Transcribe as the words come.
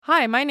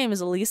Hi, my name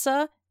is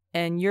Elisa,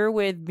 and you're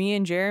with me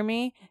and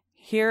Jeremy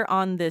here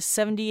on the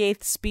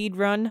 78th speed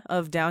run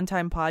of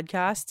Downtime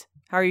Podcast.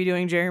 How are you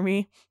doing,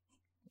 Jeremy?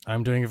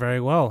 I'm doing very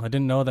well. I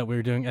didn't know that we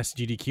were doing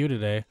SGDQ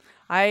today.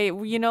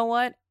 You know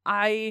what?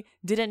 I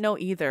didn't know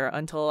either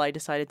until I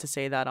decided to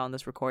say that on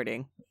this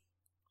recording.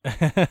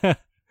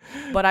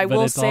 But I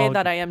will say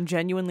that I am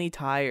genuinely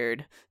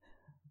tired.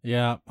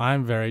 Yeah,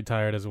 I'm very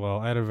tired as well.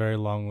 I had a very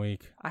long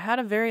week. I had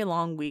a very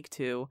long week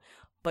too,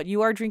 but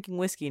you are drinking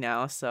whiskey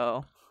now,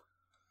 so...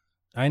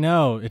 I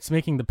know, it's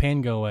making the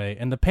pain go away.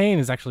 And the pain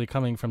is actually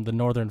coming from the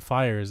northern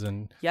fires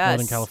in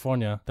Northern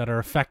California that are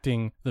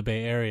affecting the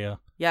Bay Area.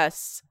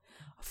 Yes.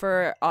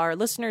 For our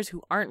listeners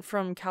who aren't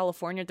from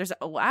California,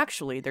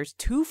 there's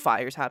two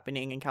fires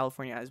happening in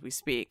California as we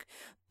speak.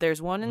 There's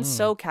one in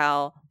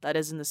SoCal that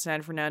is in the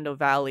San Fernando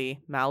Valley,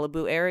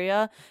 Malibu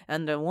area,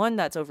 and the one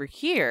that's over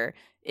here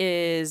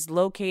is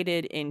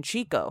located in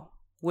Chico,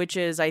 which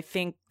is, I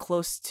think,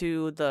 close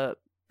to the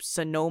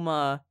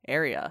Sonoma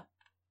area.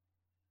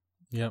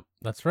 Yep,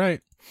 that's right.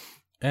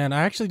 And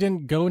I actually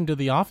didn't go into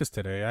the office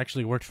today. I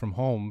actually worked from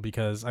home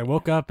because I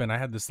woke up and I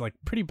had this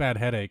pretty bad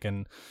headache,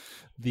 and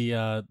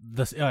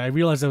I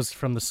realized it was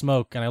from the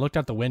smoke, and I looked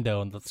out the window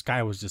and the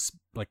sky was just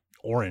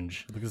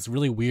orange, this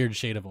really weird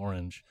shade of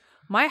orange.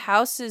 My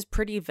house is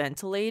pretty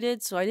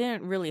ventilated, so I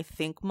didn't really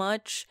think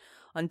much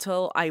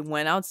until I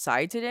went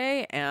outside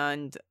today,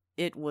 and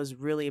it was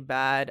really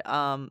bad.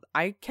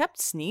 I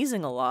kept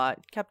sneezing a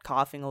lot, kept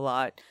coughing a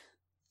lot.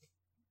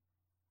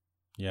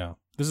 Yeah.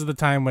 This is the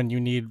time when you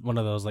need one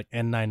of those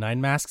N99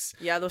 masks.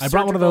 Yeah, those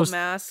surgical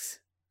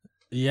masks.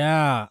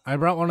 Yeah, I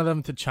brought one of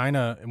them to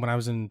China when I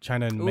was in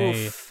China in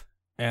May,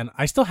 and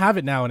I still have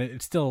it now, and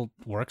it still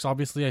works.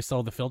 Obviously, I still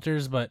have the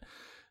filters, but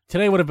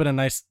today would have been a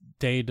nice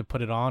day to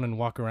put it on and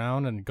walk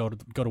around and go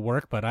to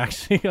work. But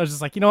actually, I was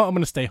just like, you know what, I'm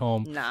gonna stay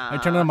home. Nah. I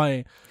turned on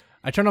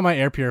my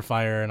air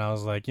purifier, and I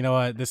was like, you know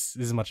what, this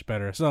is much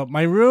better. So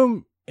my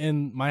room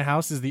in my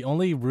house is the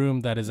only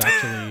room that is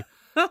actually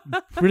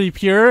really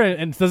pure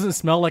and doesn't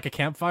smell like a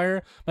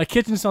campfire. My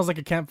kitchen smells like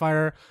a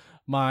campfire.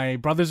 My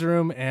brother's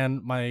room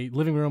and my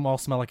living room all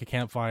smell like a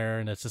campfire,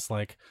 and it's just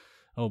like,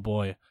 oh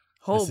boy.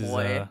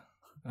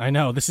 I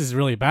know, this is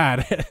really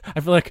bad.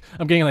 I feel like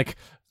I'm getting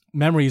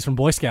memories from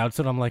Boy Scouts,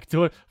 and I'm like,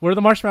 where are the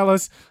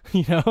marshmallows?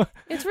 You know?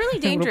 It's really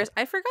dangerous.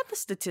 I forgot the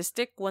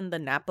statistic when the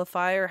Napa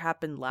fire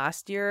happened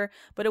last year,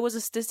 but it was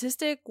a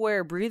statistic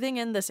where breathing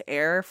in this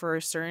air for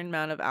a certain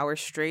amount of hours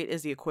straight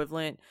is the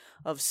equivalent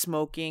of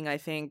smoking, I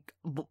think,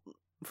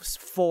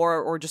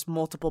 4 or just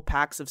multiple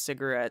packs of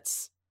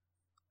cigarettes.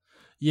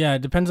 Yeah,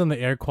 it depends on the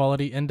air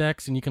quality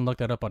index, and you can look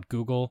that up on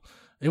Google.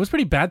 It was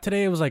pretty bad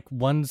today. It was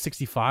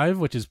 165,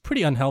 which is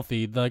pretty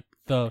unhealthy. The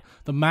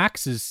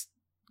max is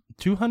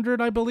 200,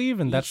 I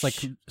believe, and that's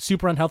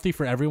super unhealthy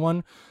for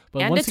everyone. But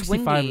and 165,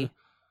 it's windy.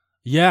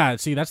 Yeah,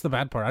 see, that's the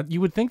bad part. You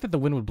would think that the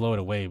wind would blow it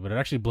away, but it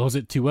actually blows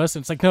it to us.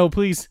 And it's like, no,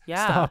 please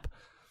stop.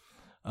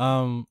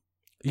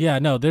 Yeah,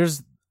 no,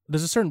 there's a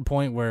certain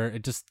point where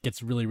it just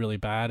gets really, really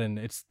bad, and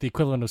it's the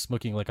equivalent of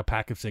smoking a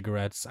pack of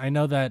cigarettes. I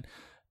know that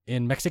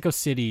in Mexico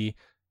City,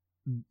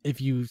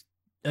 if you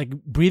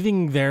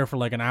breathing there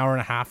for an hour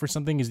and a half or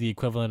something is the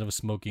equivalent of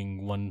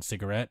smoking one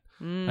cigarette.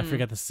 I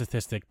forget the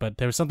statistic, but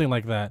there was something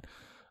like that.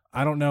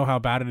 I don't know how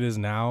bad it is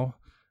now,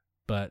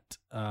 but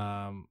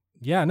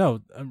yeah, no,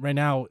 right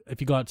now,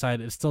 if you go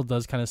outside, it still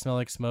does kind of smell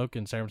like smoke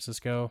in San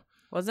Francisco.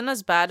 Wasn't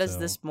as bad as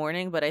this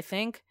morning, but I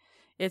think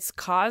it's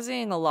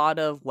causing a lot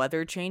of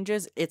weather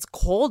changes. It's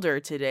colder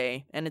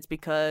today, and it's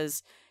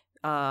because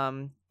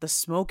the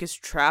smoke is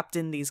trapped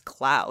in these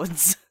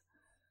clouds.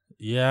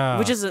 Yeah.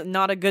 Which is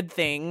not a good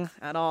thing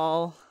at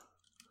all.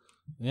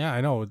 Yeah,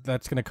 I know.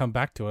 That's going to come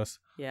back to us.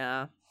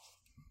 Yeah.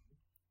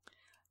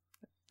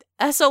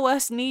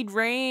 SOS need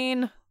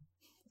rain.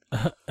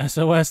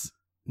 SOS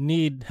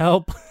need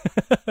help.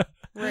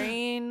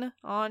 Rain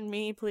on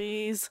me,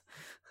 please.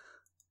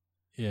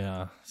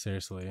 Yeah,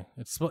 seriously.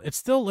 It's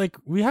still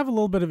we have a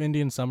little bit of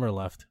Indian summer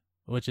left,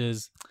 which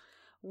is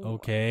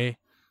okay.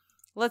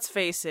 Let's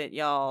face it,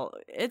 y'all.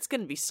 It's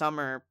going to be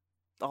summer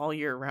all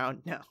year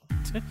round now.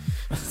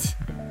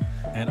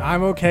 And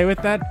I'm okay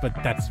with that, but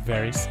that's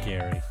very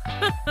scary.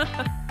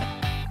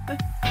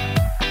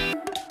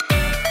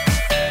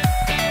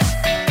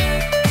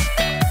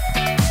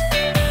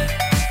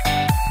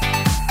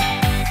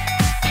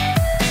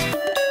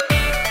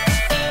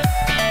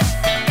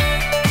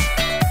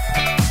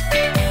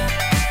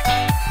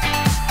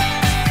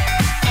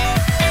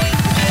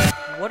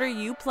 What are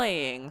you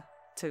playing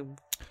to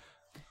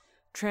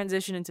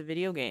transition into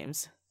video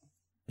games?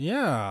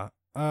 Yeah.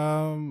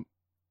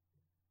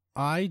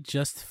 I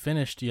just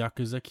finished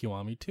Yakuza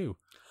Kiwami 2.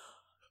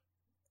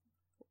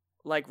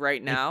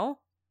 Right now?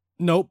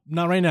 Nope,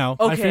 not right now.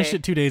 Okay. I finished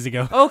it 2 days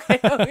ago. Okay.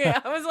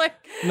 I was like...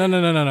 No.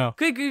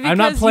 I'm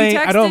not playing...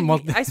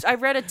 I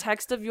read a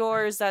text of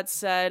yours that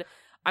said,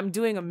 I'm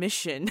doing a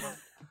mission.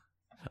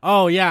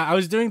 Oh, yeah, I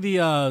was doing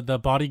the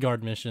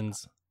bodyguard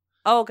missions.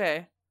 Oh,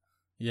 okay.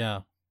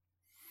 Yeah.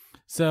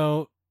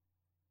 So,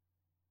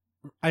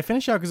 I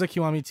finished Yakuza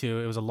Kiwami 2.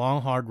 It was a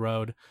long, hard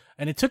road,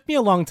 and it took me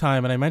a long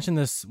time. And I mentioned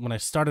this when I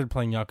started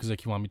playing Yakuza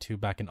Kiwami 2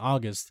 back in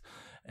August,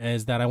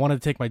 is that I wanted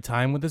to take my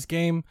time with this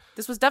game.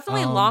 This was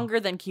definitely longer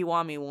than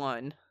Kiwami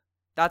 1.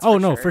 That's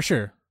no, for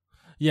sure.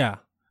 Yeah,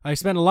 I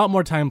spent a lot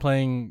more time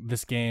playing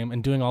this game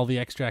and doing all the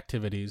extra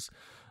activities.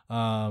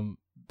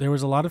 There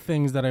was a lot of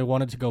things that I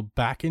wanted to go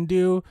back and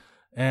do,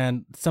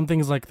 and some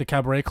things like the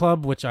Cabaret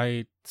Club, which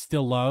I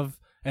still love,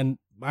 and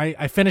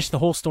I finished the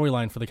whole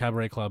storyline for the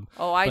Cabaret Club.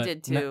 Oh, I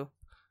did too.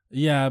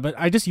 Yeah, but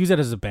I just use it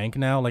as a bank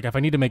now. Like, if I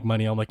need to make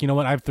money, I'm like, you know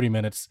what? I have 3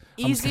 minutes.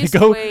 Easiest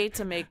way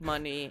to make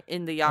money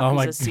in the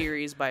Yakuza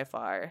series by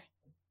far.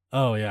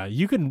 Oh, yeah.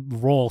 You can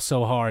roll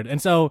so hard. And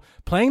so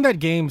playing that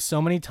game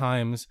so many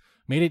times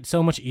made it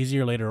so much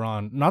easier later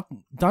on. Not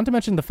to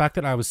mention the fact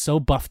that I was so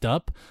buffed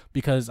up,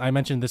 because I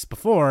mentioned this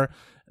before,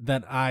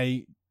 that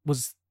I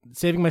was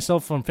saving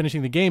myself from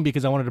finishing the game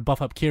because I wanted to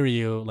buff up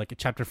Kiryu, like at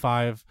Chapter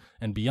 5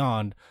 and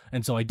beyond.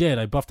 And so I did.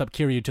 I buffed up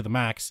Kiryu to the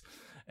max.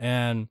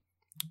 And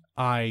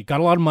I got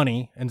a lot of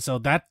money, and so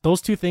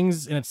those two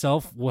things in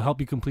itself will help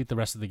you complete the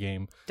rest of the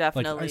game.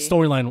 Definitely.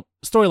 Like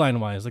storyline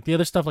wise, like the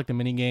other stuff, like the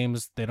mini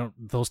games,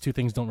 those two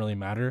things don't really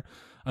matter.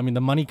 I mean,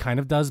 the money kind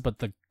of does, but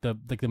the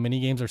mini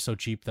games are so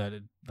cheap that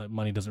the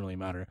money doesn't really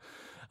matter.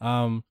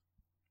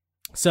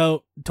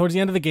 So towards the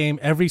end of the game,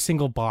 every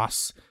single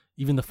boss,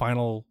 even the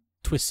final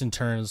twists and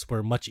turns,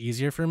 were much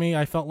easier for me.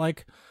 I felt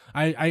like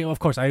I of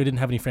course I didn't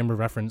have any frame of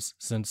reference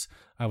since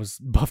I was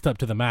buffed up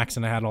to the max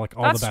and I had all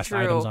the best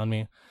items on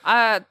me.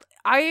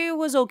 I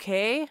was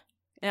okay,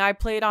 and I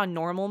played on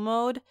normal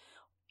mode.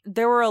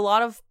 There were a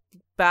lot of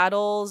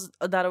battles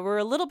that were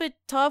a little bit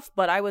tough,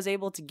 but I was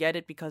able to get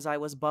it because I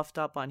was buffed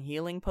up on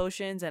healing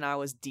potions and I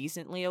was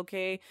decently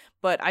okay.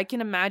 But I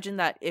can imagine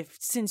that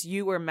since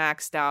you were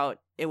maxed out,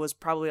 it was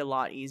probably a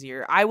lot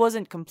easier. I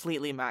wasn't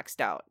completely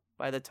maxed out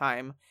by the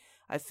time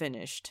I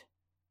finished.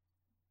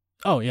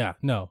 Oh yeah,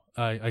 no,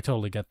 I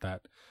totally get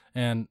that.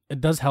 And it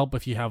does help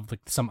if you have like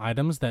some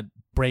items that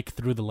break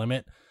through the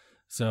limit.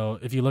 So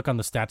if you look on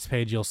the stats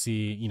page, you'll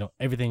see,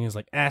 everything is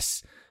like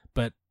S,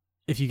 but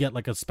if you get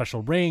like a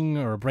special ring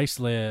or a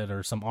bracelet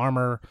or some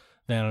armor,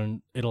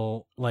 then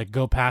it'll like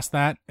go past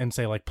that and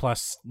say like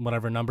plus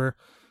whatever number.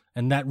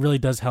 And that really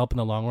does help in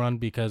the long run,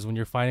 because when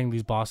you're fighting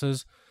these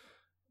bosses,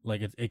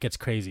 like it gets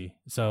crazy.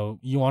 So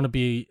you want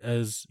to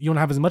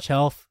have as much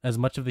health, as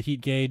much of the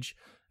heat gauge,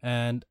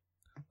 and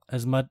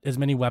as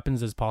many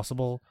weapons as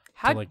possible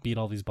to like beat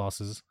all these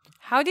bosses.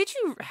 How do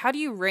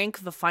you rank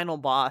the final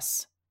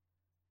boss?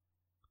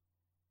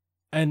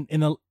 And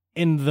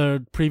in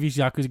the previous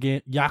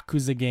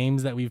Yakuza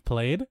games that we've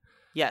played?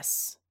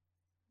 Yes.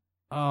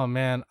 Oh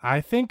man, I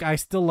think I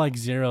still like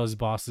Zero's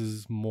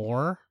bosses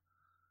more.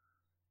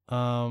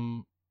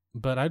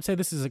 But I'd say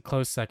this is a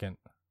close second.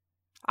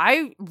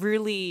 I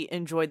really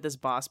enjoyed this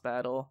boss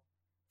battle,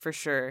 for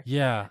sure.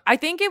 Yeah. I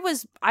think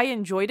I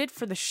enjoyed it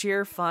for the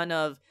sheer fun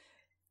of,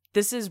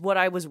 this is what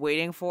I was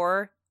waiting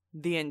for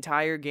the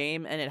entire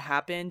game, and it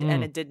happened,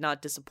 and it did not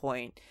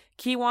disappoint.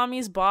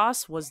 Kiwami's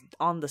boss was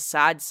on the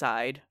sad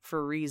side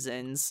for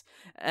reasons,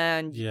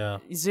 and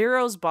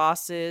Zero's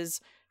bosses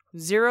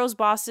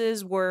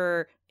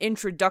were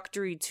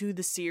introductory to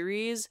the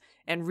series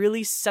and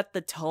really set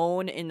the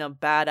tone in a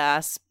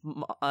badass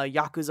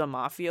Yakuza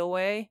Mafia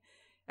way.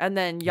 And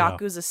then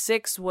Yakuza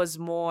 6 was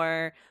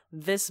more,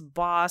 this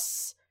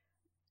boss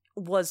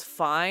was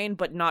fine,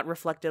 but not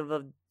reflective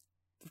of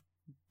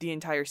the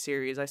entire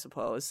series, I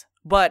suppose.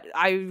 But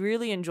I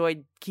really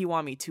enjoyed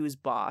Kiwami 2's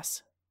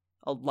boss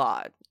a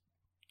lot.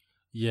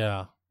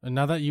 Yeah. And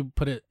now that you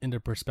put it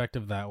into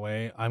perspective that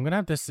way, I'm going to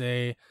have to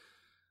say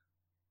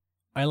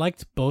I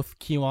liked both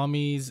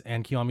Kiwami's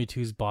and Kiwami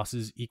 2's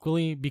bosses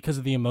equally because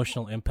of the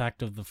emotional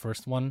impact of the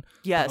first one.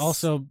 Yes. But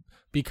also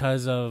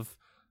because of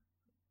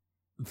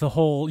the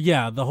whole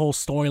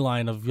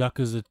storyline of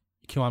Yakuza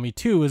Kiwami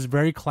 2 is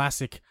very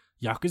classic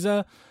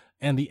Yakuza,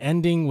 and the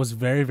ending was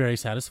very, very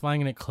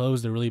satisfying, and it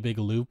closed a really big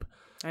loop.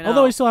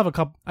 Although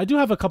I do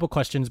have a couple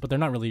questions, but they're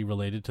not really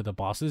related to the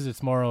bosses.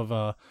 It's more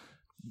of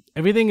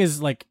everything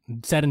is like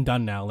said and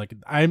done now. Like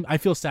I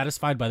feel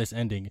satisfied by this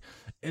ending.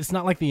 It's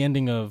not like the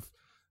ending of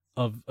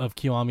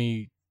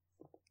Kiwami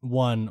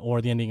 1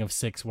 or the ending of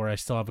 6, where I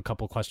still have a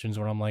couple questions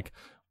where I'm like,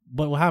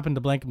 what will happen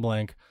to blank and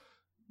blank?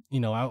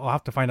 I'll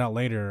have to find out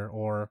later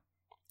or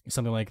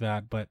something like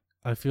that. But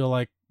I feel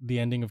like the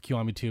ending of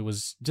Kiwami 2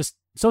 was just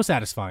so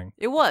satisfying.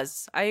 It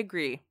was. I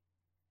agree.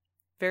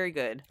 Very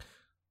good.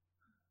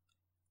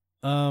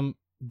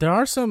 There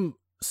are some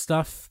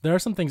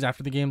things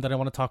after the game that I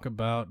want to talk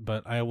about,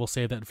 but I will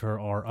say that for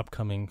our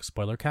upcoming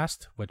spoiler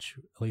cast, which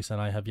Elisa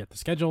and I have yet to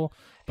schedule.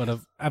 But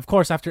of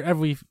course, after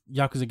every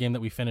Yakuza game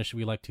that we finish,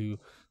 we like to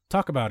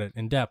talk about it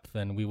in depth,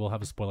 and we will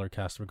have a spoiler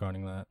cast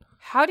regarding that.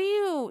 How do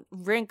you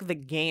rank the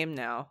game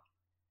now?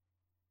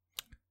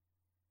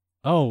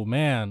 Oh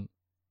man,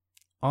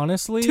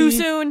 honestly, too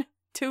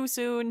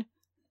soon.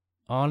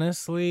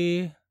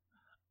 Honestly,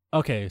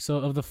 okay. So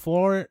of the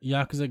 4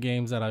 Yakuza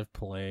games that I've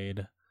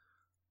played,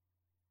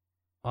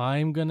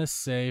 I'm gonna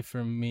say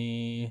for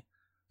me,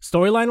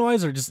 Storyline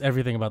wise, or just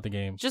everything about the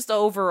game? Just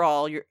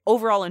overall, your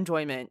overall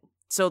enjoyment.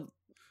 So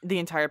the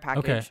entire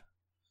package. Okay.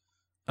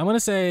 I'm gonna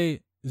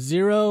say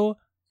 0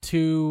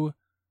 to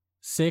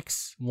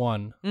 6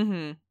 1.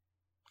 Mm-hmm.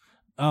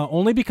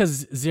 Only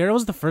because 0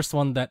 is the first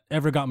one that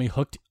ever got me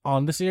hooked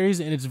on the series,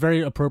 and it's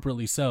very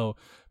appropriately so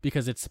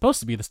because it's supposed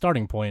to be the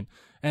starting point.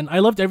 And I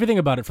loved everything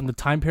about it, from the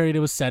time period it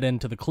was set in,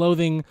 to the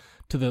clothing,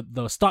 to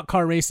the stock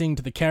car racing,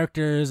 to the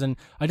characters, and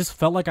I just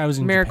felt like I was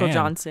in Miracle Japan.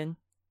 Johnson.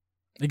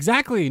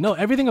 Exactly. No,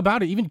 everything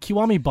about it. Even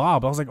Kiwami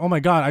Bob. I was like, oh my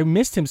god, I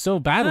missed him so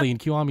badly in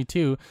Kiwami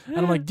 2. And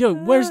I'm like, yo,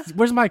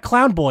 where's my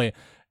clown boy?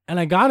 And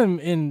I got him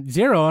in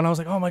 0, and I was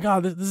like, oh my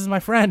god, this is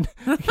my friend.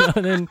 You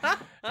know,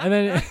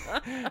 and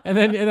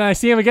then I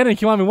see him again in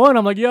Kiwami 1.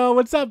 I'm like, yo,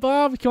 what's up,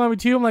 Bob? Kiwami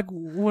 2. I'm like,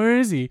 where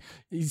is he?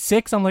 He's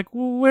 6. I'm like,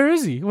 where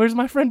is he? Where's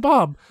my friend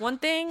Bob? One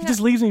thing. He just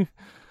leaves me.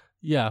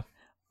 Yeah.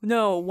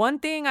 No, one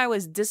thing I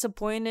was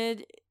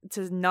disappointed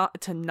to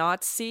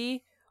not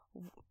see.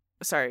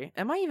 Sorry,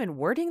 am I even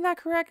wording that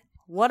correct?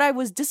 What I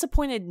was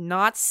disappointed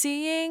not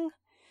seeing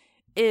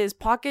is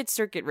Pocket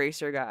Circuit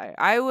Racer guy.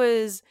 I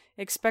was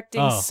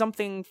expecting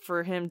something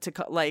for him to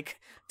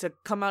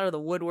come out of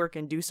the woodwork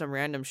and do some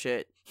random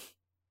shit.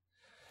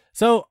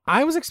 So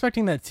I was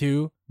expecting that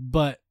too,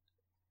 but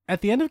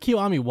at the end of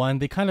Kiwami 1,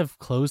 they kind of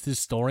closed his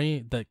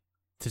story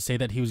to say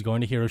that he was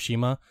going to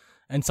Hiroshima,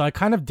 and so I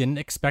kind of didn't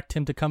expect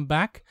him to come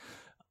back.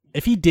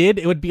 If he did,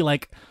 it would be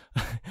like,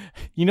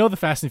 you know, the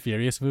Fast and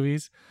Furious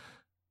movies?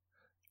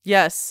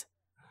 Yes.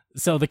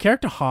 So the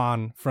character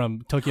Han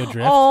from Tokyo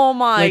Drift. Oh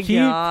my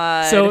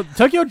god. So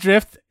Tokyo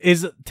Drift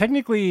is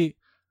technically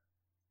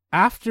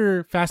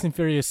after Fast and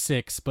Furious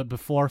 6, but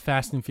before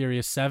Fast and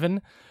Furious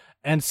 7.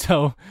 And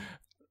so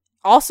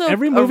also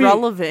every movie,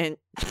 irrelevant.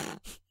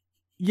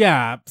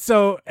 Yeah.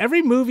 So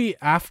every movie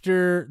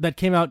that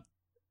came out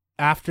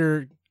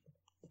after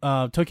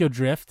Tokyo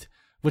Drift,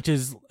 which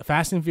is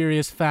Fast and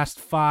Furious, Fast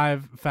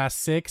 5, Fast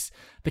 6,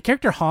 the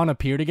character Han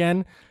appeared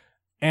again.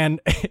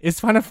 And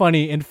it's kind of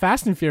funny, in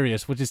Fast and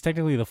Furious, which is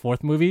technically the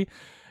 4th movie,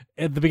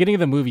 at the beginning of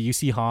the movie, you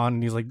see Han,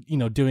 and he's like, you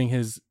know, doing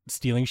his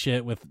stealing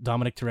shit with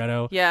Dominic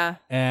Toretto. Yeah.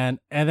 And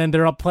then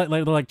they're up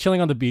they're chilling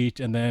on the beach,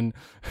 and then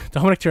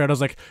Dominic Toretto's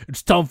like,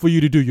 it's time for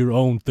you to do your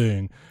own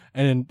thing.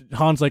 And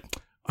Han's like,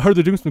 I heard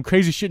they're doing some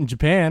crazy shit in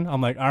Japan. I'm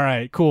like, all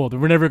right, cool.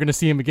 We're never going to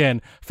see him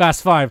again.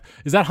 Fast 5.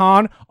 Is that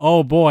Han?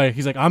 Oh, boy.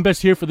 He's like, I'm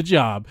best here for the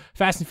job.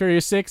 Fast and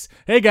Furious 6.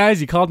 Hey, guys,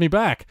 you called me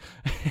back.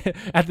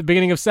 At the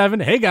beginning of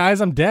 7. Hey,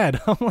 guys, I'm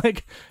dead. I'm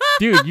like,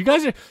 dude, you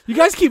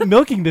guys keep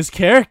milking this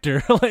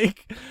character.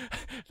 Like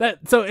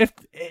that. So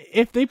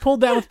if they pulled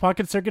that with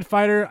Pocket Circuit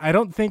Fighter, I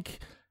feel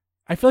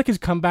like his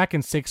comeback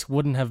in 6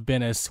 wouldn't have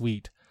been as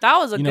sweet. That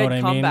was a You know good what I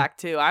mean? comeback,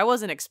 too. I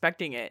wasn't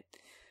expecting it.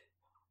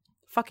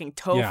 Fucking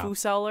tofu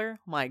seller.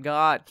 My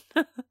god.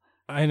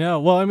 I know.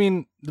 Well, I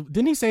mean,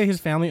 didn't he say his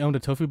family owned a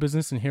tofu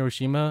business in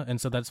Hiroshima, and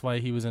so that's why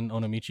he was in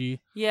Onomichi?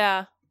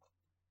 Yeah.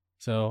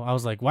 So I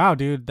was like, wow,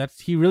 dude,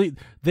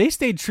 they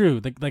stayed true.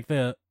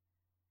 The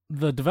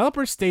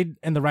developers stayed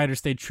and the writers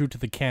stayed true to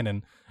the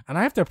canon, and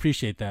I have to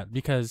appreciate that,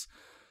 because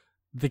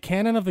the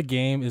canon of the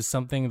game is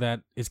something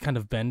that is kind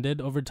of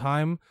bended over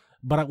time.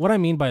 But what I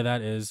mean by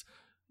that is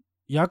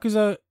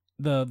Yakuza,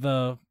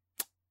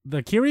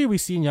 the Kiryu we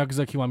see in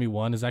Yakuza Kiwami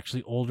 1 is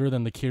actually older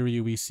than the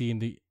Kiryu we see in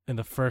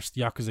the first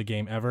Yakuza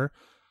game ever.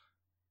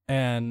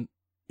 And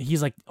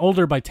he's like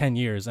older by 10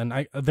 years.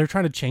 And they're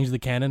trying to change the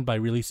canon by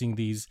releasing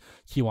these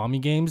Kiwami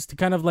games to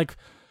kind of like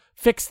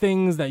fix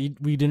things that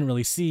we didn't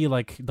really see,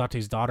 like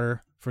Date's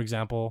daughter, for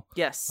example.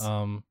 Yes.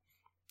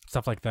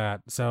 Stuff like that.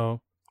 So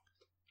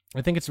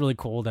I think it's really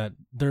cool that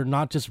they're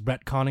not just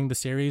retconning the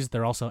series,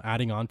 they're also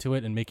adding on to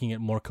it and making it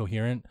more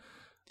coherent.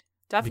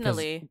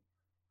 Definitely.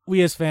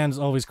 We as fans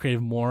always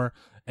crave more,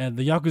 and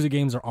the Yakuza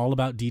games are all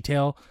about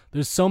detail.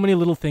 There's so many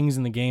little things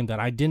in the game that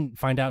I didn't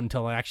find out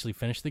until I actually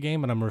finished the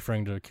game, and I'm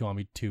referring to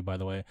Kiwami 2, by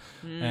the way.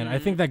 And I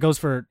think that goes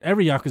for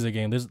every Yakuza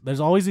game. There's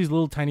always these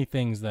little tiny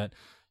things that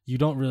you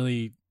don't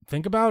really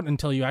think about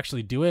until you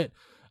actually do it,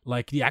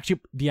 like the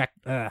acupuncture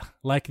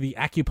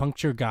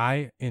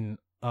guy in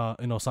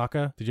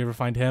Osaka. Did you ever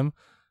find him?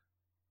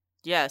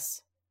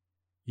 Yes.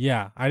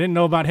 Yeah, I didn't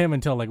know about him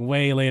until like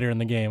way later in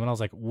the game, and I was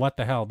like, what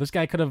the hell?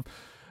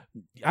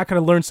 I could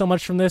have learned so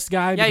much from this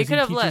guy. Yeah, you could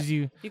have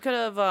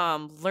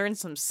learned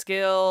some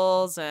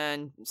skills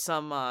and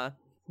some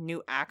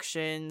new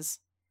actions.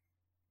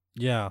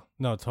 Yeah,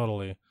 no,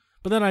 totally.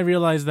 But then I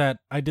realized that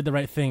I did the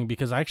right thing,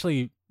 because I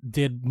actually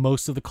did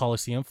most of the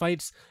Coliseum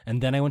fights,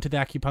 and then I went to the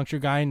acupuncture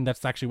guy, and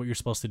that's actually what you're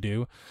supposed to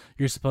do.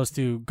 You're supposed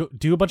to go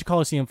do a bunch of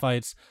Coliseum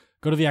fights,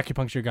 go to the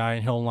acupuncture guy,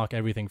 and he'll unlock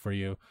everything for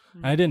you.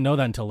 And I didn't know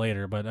that until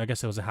later, but I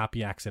guess it was a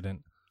happy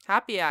accident.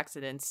 Happy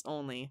accidents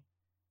only.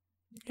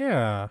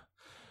 Yeah.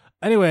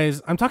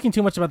 Anyways, I'm talking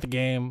too much about the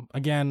game.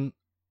 Again,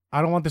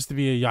 I don't want this to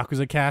be a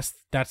Yakuza cast.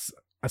 That's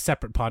a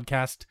separate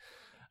podcast.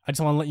 I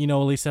just want to let you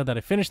know, Elisa, that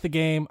I finished the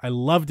game. I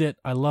loved it.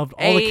 I loved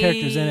all the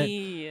characters in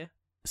it.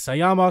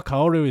 Sayama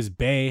Kaoru is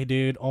bae,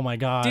 dude. Oh my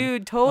god.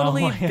 Dude,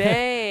 totally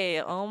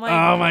bae. Oh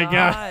my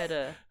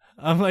god.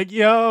 I'm like,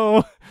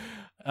 yo.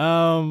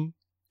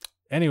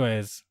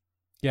 Anyways,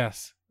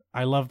 yes.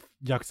 I love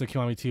Yakuza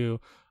Kiwami 2.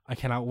 I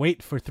cannot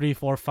wait for 3,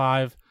 4,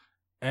 5,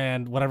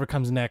 and whatever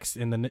comes next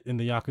in the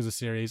Yakuza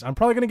series. I'm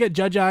probably gonna get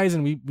Judge Eyes,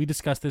 and we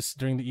discussed this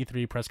during the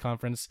E3 press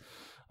conference.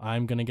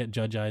 I'm gonna get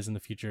Judge Eyes in the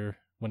future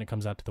when it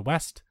comes out to the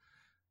West.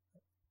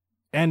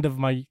 End of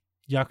my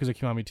Yakuza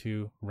Kiwami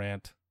 2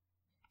 rant.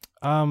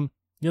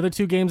 The other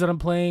two games that I'm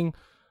playing,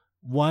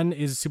 one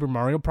is Super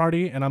Mario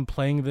Party, and I'm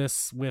playing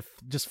this with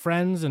just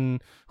friends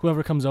and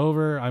whoever comes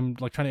over. I'm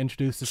like trying to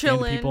introduce this game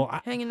to people.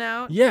 Hanging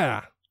out.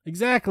 Yeah,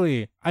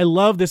 exactly. I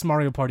love this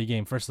Mario Party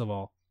game, first of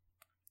all.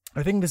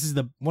 I think this is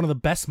one of the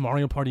best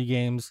Mario Party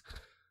games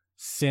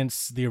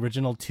since the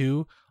original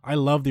 2. I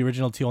love the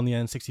original 2 on the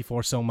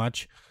N64 so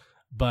much,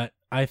 but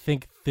I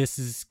think this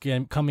is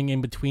coming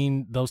in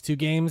between those two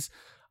games.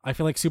 I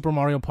feel like Super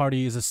Mario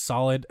Party is a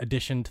solid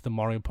addition to the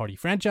Mario Party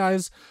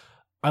franchise.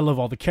 I love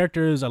all the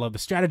characters. I love the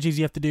strategies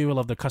you have to do. I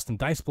love the custom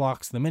dice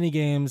blocks, the mini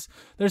games.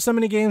 There's so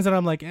many games that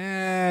I'm like,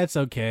 it's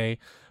okay.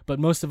 But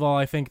most of all,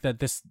 I think that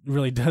this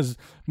really does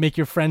make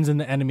your friends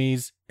into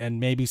enemies, and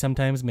maybe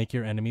sometimes make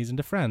your enemies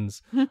into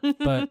friends.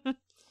 But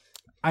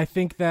I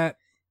think that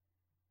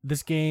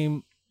this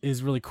game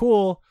is really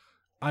cool.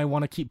 I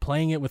want to keep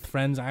playing it with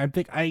friends. I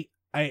think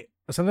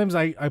sometimes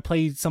I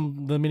play some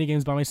of the mini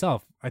games by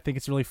myself. I think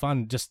it's really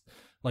fun. Just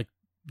like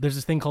there's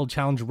this thing called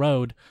Challenge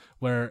Road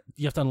where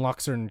you have to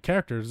unlock certain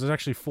characters. There's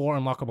actually 4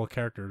 unlockable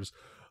characters: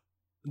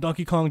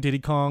 Donkey Kong, Diddy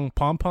Kong,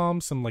 Pom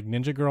Pom, some like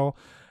Ninja Girl,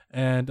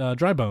 and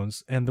Dry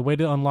Bones. And the way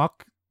to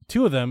unlock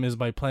 2 of them is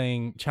by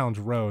playing Challenge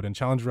Road. And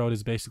Challenge Road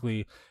is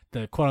basically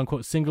the quote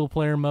unquote single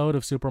player mode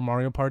of Super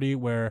Mario Party,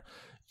 where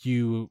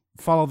you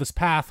follow this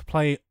path,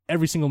 play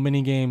every single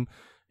mini game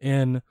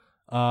in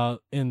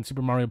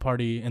Super Mario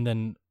Party, and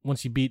then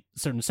once you beat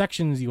certain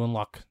sections, you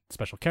unlock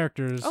special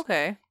characters.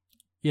 Okay.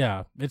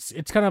 Yeah, it's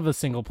kind of a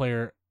single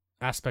player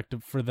aspect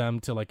for them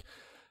to like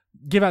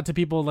give out to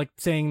people, like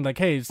saying like,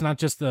 hey, it's not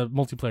just a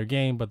multiplayer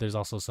game, but there's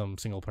also some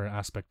single player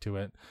aspect to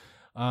it.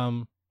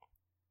 I'm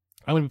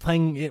gonna be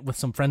playing it with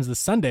some friends this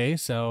Sunday,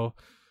 so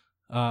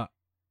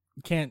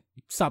can't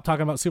stop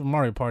talking about Super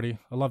Mario Party.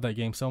 I love that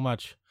game so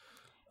much.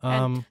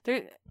 And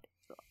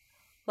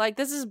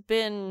this has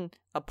been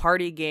a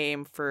party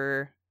game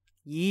for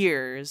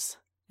years.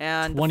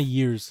 And 20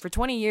 years. For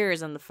 20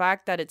 years, and the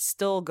fact that it's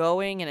still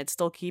going and it's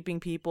still keeping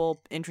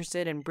people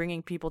interested and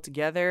bringing people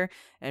together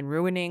and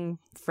ruining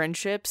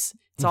friendships,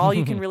 it's all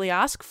you can really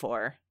ask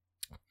for.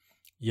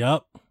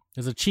 Yep.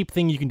 There's a cheap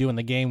thing you can do in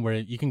the game where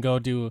you can go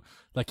do,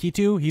 like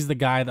Kitu, he's the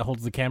guy that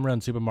holds the camera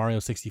in Super Mario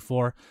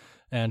 64,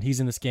 and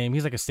he's in this game.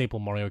 He's like a staple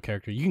Mario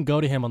character. You can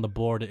go to him on the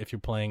board if you're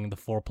playing the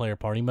 4-player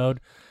party mode,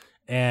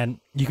 and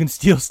you can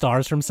steal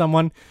stars from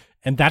someone.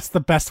 And that's the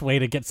best way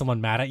to get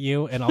someone mad at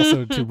you, and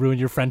also to ruin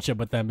your friendship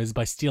with them, is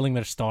by stealing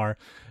their star,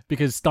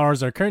 because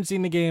stars are currency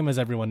in the game, as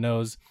everyone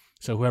knows.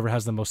 So whoever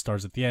has the most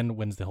stars at the end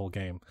wins the whole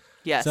game.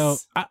 Yes. So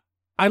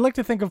I like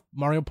to think of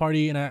Mario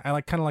Party, and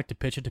I kind of like to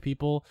pitch it to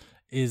people,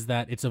 is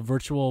that it's a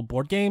virtual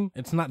board game.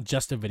 It's not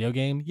just a video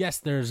game. Yes,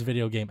 there's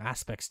video game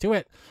aspects to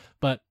it,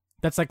 but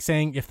that's like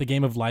saying if the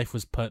game of life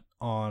was put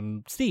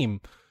on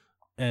Steam,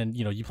 and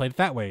you played it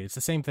that way. It's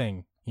the same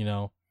thing.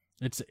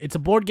 It's a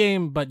board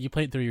game, but you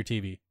play it through your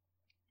TV.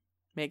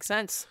 Makes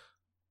sense.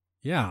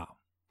 Yeah.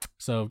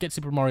 So get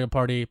Super Mario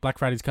Party. Black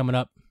Friday's coming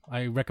up.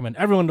 I recommend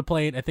everyone to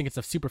play it. I think it's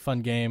a super fun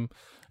game.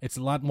 It's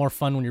a lot more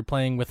fun when you're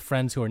playing with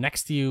friends who are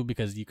next to you,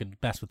 because you can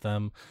mess with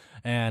them.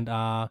 And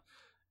how's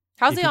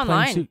it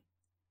online?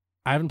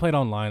 I haven't played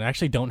online. I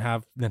actually don't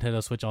have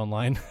Nintendo Switch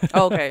Online.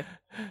 Oh, okay.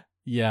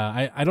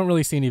 Yeah, I don't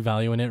really see any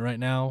value in it right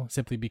now,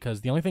 simply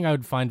because the only thing I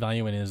would find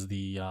value in is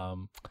the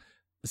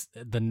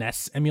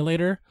NES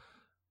emulator.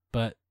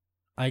 But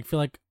I feel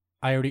like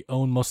I already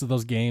own most of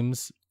those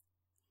games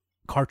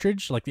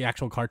cartridge, like the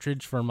actual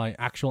cartridge for my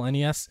actual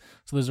NES.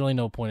 So there's really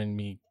no point in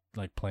me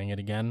like playing it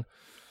again.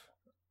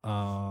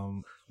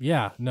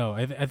 Yeah, no,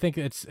 I think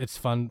it's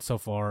fun so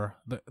far,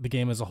 the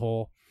game as a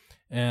whole.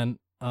 And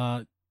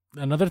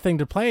another thing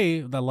to play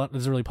that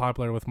is really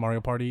popular with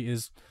Mario Party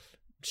is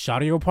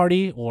Shario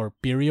Party or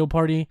Beerio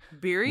Party.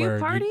 Beerio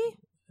Party?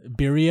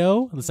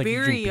 Beerio? It's like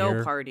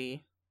Beerio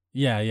Party.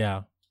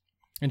 Yeah.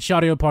 In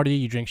Shario Party,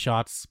 you drink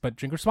shots, but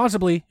drink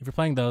responsibly if you're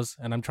playing those.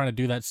 And I'm trying to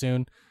do that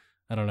soon.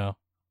 I don't know.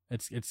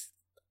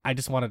 I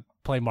just want to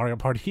play Mario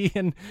Party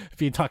and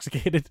be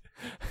intoxicated.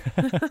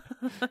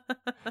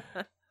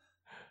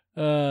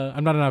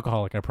 I'm not an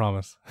alcoholic, I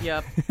promise.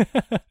 Yep.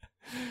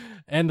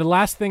 And the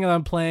last thing that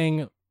I'm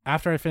playing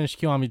after I finish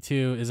Kiwami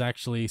 2 is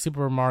actually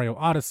Super Mario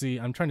Odyssey.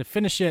 I'm trying to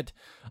finish it.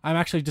 I'm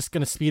actually just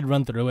going to speed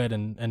run through it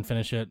and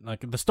finish it.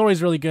 Like, the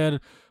story's really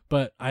good,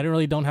 but I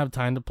really don't have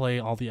time to play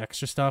all the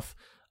extra stuff.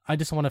 I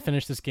just want to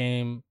finish this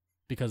game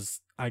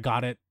because I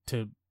got it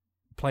to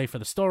play for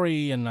the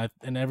story, and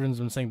everyone's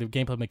been saying the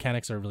gameplay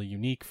mechanics are really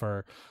unique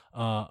for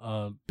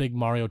a big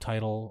Mario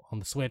title on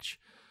the Switch,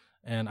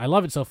 and I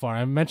love it so far.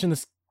 I've mentioned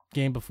this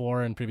game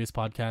before in previous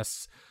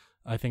podcasts.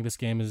 I think this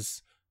game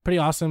is pretty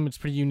awesome. It's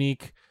pretty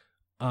unique.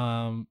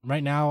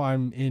 Right now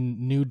I'm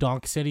in New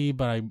Donk City,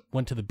 but I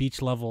went to the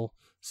beach level,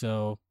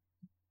 so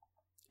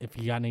if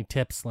you got any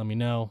tips, let me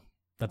know.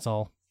 That's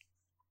all.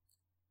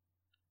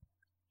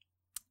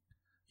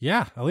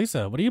 Yeah,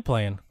 Elisa, what are you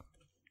playing?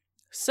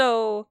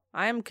 So,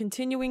 I'm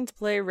continuing to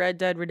play Red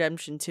Dead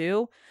Redemption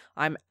 2.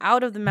 I'm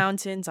out of the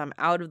mountains, I'm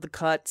out of the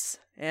cuts,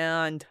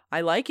 and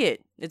I like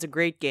it. It's a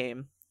great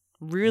game.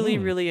 Really,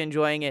 Mm, really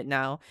enjoying it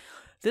now.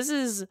 This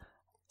is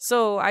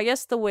so I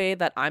guess the way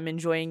that I'm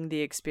enjoying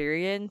the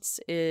experience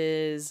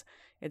is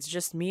it's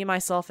just me,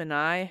 myself, and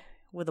I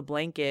with a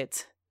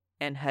blanket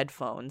and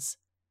headphones.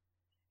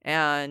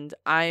 And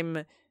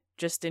I'm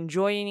just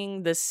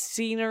enjoying the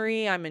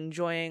scenery. I'm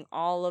enjoying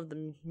all of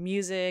the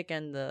music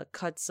and the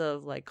cuts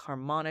of like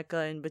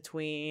harmonica in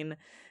between.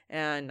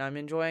 And I'm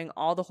enjoying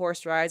all the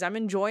horse rides. I'm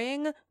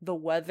enjoying the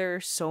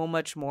weather so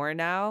much more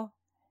now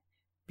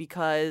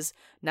because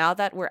now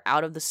that we're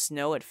out of the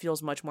snow, it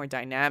feels much more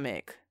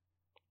dynamic.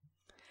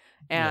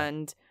 yeah.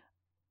 And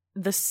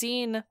the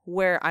scene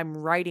where I'm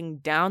riding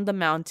down the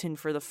mountain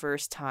for the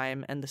first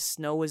time and the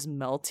snow is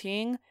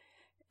melting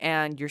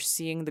and you're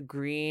seeing the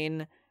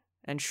green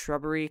and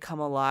shrubbery come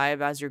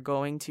alive as you're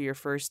going to your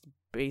first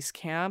base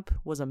camp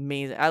was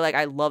amazing.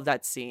 I love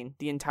that scene,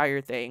 the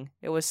entire thing.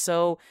 It was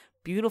so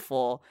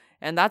beautiful.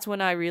 And that's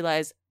when I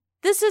realized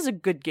this is a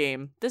good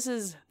game. This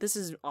is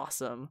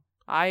awesome.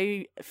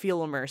 I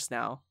feel immersed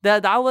now.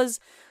 That was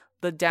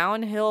the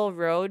downhill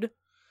road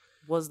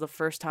was the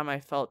first time I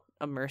felt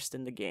immersed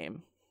in the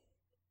game.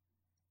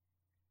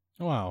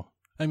 Wow.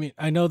 I mean,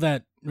 I know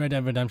that Red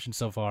Dead Redemption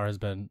so far has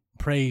been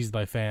praised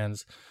by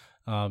fans,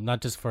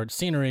 not just for its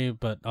scenery,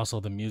 but also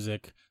the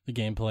music, the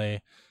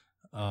gameplay,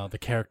 the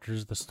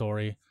characters, the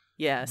story.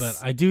 Yes. But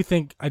I do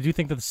think that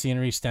the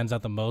scenery stands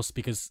out the most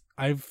because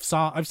I've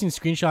seen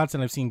screenshots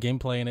and I've seen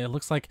gameplay, and it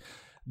looks like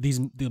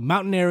the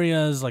mountain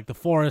areas, like the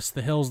forest,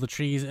 the hills, the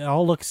trees, it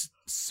all looks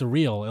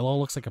surreal. It all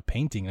looks like a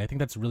painting. And I think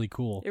that's really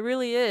cool. It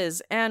really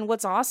is. And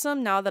what's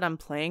awesome now that I'm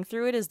playing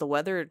through it is the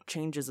weather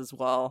changes as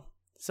well.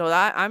 So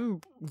that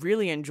I'm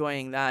really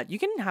enjoying that. You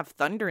can have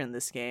thunder in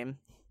this game.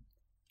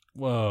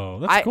 Whoa,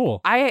 that's cool.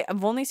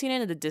 I've only seen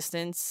it in the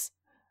distance,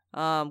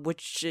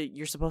 which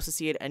you're supposed to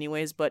see it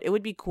anyways, but it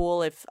would be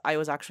cool if I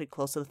was actually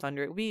close to the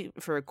thunder. It would be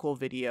for a cool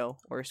video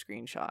or a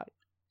screenshot.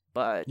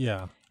 But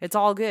Yeah. it's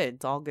all good.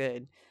 It's all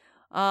good.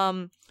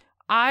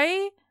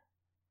 I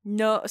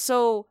know.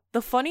 So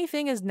the funny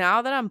thing is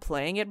now that I'm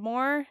playing it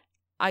more,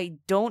 I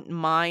don't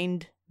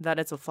mind that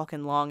it's a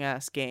fucking long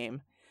ass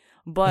game.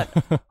 But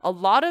a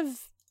lot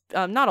of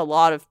a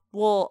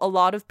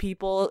lot of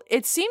people,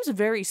 it seems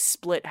very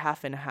split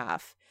half and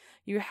half.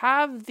 You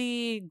have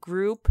the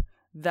group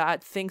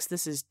that thinks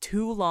this is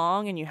too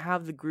long, and you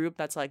have the group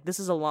that's like, this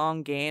is a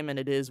long game and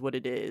it is what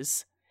it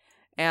is.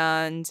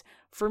 And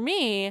for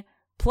me,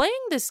 playing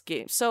this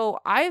game, so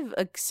I've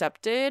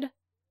accepted,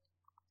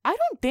 I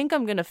don't think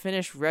I'm going to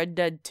finish Red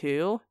Dead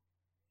 2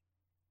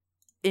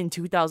 in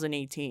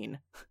 2018.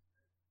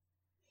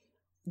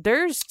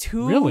 There's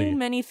too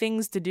many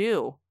things to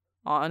do,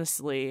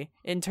 honestly,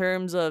 in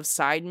terms of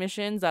side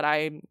missions that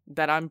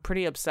I'm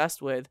pretty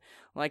obsessed with.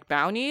 Like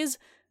bounties,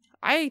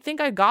 I think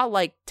I got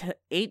like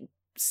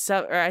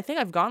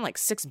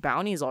 6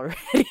 bounties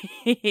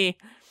already.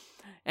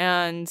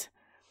 And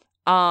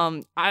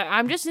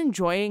I'm just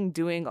enjoying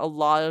doing a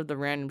lot of the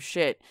random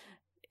shit.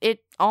 It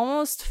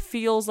almost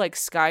feels like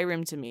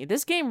Skyrim to me.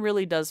 This game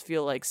really does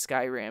feel like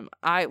Skyrim.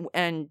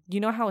 And you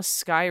know how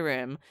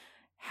Skyrim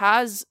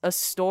has a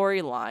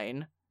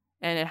storyline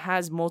and it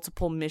has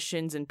multiple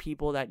missions and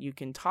people that you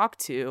can talk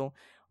to,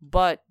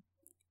 but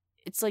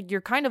it's like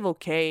you're kind of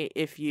okay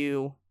if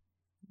you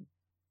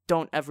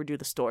don't ever do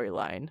the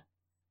storyline.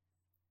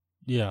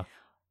 Yeah.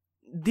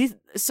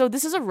 So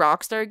this is a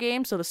Rockstar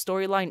game, so the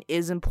storyline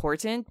is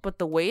important, but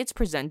the way it's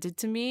presented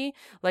to me,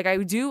 like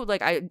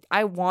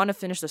I want to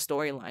finish the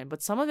storyline,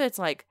 but some of it's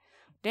like,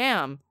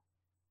 damn,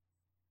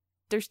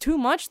 there's too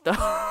much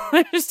though.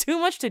 There's too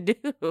much to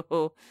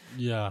do.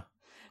 Yeah.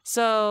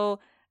 So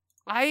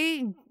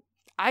I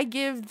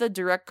give the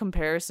direct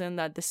comparison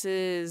that this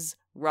is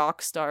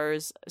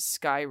Rockstar's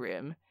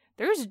Skyrim.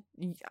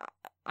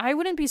 I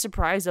wouldn't be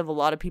surprised if a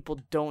lot of people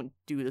don't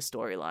do the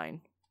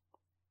storyline.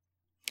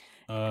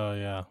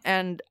 Yeah.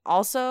 And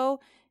also,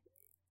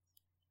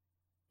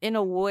 in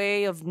a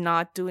way of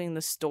not doing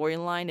the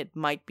storyline, it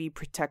might be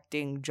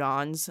protecting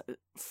John's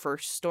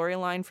first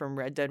storyline from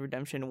Red Dead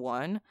Redemption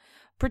 1.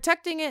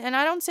 Protecting it, and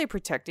I don't say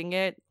protecting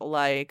it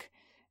like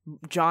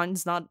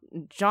John's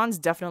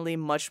definitely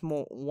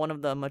one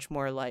of the much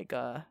more like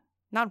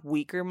not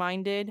weaker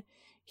minded.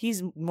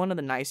 He's one of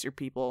the nicer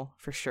people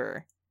for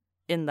sure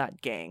in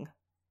that gang.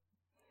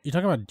 You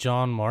talking about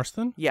John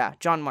Marston? Yeah,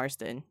 John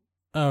Marston.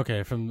 Oh,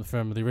 okay, from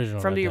the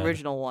original. From the Red Dead.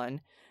 original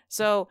one.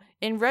 So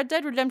in Red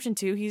Dead Redemption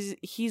 2,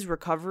 he's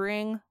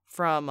recovering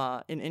from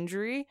an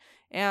injury,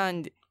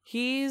 and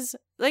he's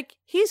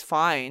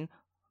fine,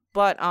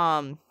 but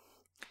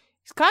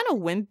he's kind of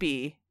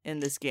wimpy in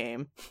this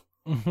game.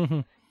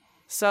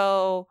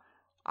 So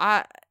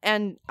I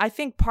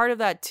think part of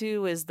that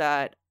too is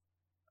that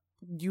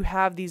you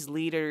have these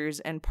leaders,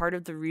 and part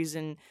of the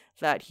reason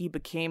that he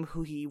became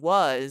who he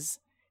was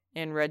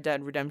in Red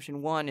Dead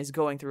Redemption 1 is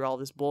going through all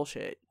this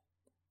bullshit.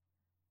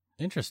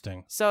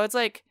 Interesting. So it's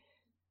like,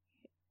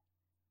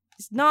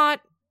 it's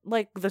not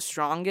like the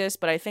strongest,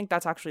 but I think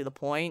that's actually the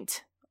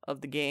point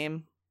of the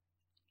game.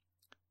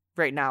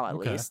 Right now, at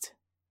least.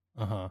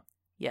 Uh-huh.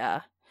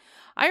 Yeah.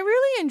 I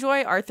really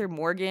enjoy Arthur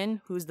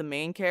Morgan, who's the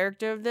main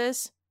character of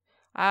this.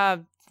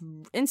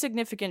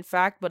 Insignificant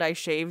fact, but I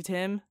shaved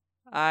him.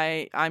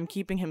 I'm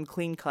keeping him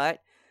clean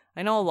cut.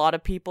 I know a lot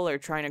of people are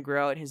trying to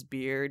grow out his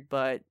beard,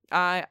 but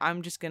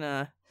I'm just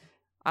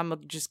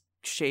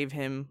shave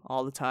him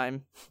all the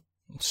time.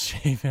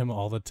 Shave him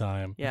all the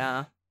time.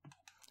 Yeah.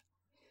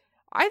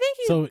 I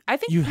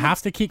think you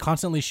have to keep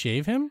constantly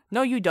shave him?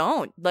 No, you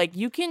don't. Like,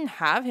 you can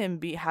have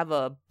him have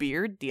a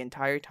beard the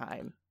entire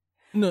time.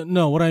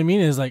 No, what I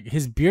mean is, like,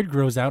 his beard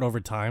grows out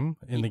over time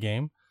in the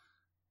game.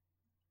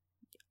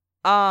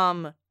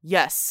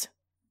 Yes.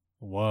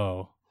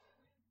 Whoa.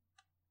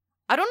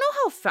 I don't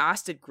know how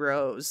fast it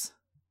grows.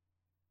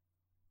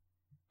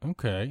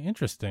 Okay,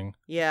 interesting.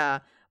 Yeah,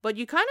 but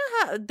you kind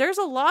of have, there's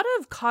a lot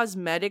of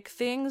cosmetic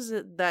things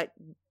that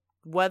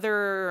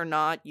whether or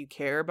not you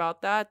care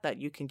about that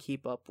you can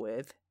keep up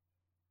with.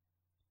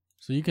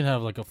 So you can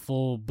have like a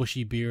full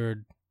bushy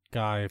beard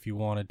guy if you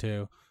wanted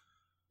to.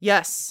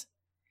 Yes.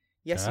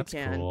 Yes, That's you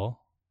can. Cool.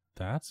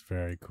 That's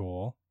very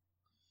cool.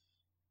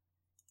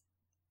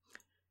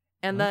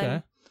 And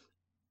then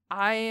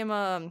I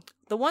am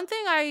the one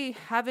thing I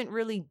haven't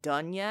really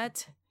done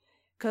yet,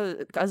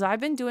 cuz I've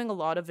been doing a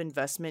lot of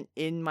investment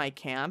in my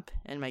camp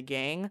and my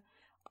gang.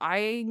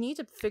 I need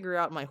to figure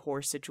out my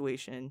horse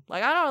situation.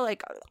 Like, I don't know,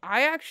 like,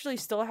 I actually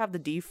still have the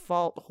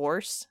default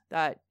horse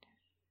that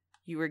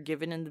you were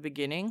given in the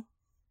beginning.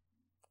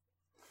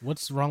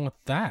 What's wrong with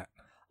that?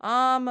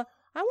 I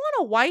want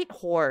a white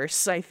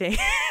horse, I think.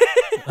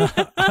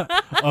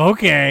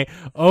 Okay,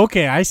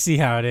 I see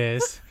how it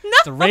is. No!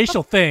 It's a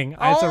racial thing.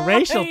 It's a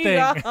racial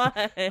thing.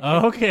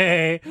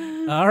 Okay.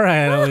 All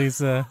right,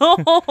 Elisa.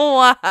 Oh,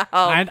 wow.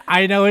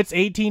 I know it's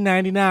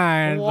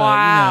 $18.99,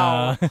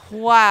 wow. but, you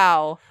know.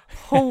 Wow.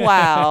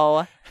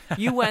 Wow.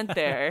 You went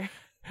there.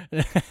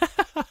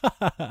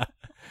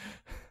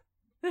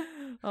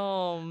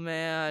 Oh,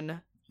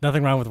 man.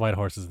 Nothing wrong with white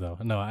horses, though.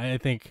 No, I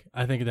think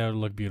that would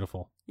look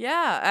beautiful.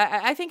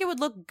 Yeah, I think it would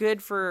look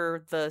good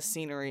for the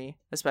scenery,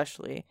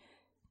 especially.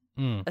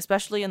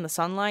 Especially in the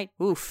sunlight.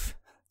 Oof.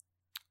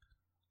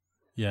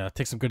 Yeah,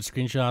 take some good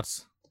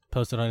screenshots,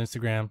 post it on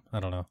Instagram. I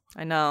don't know.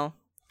 I know.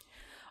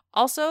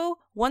 Also,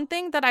 one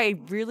thing that I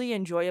really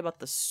enjoy about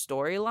the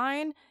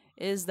storyline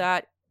is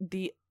that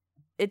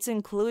it's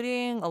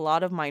including a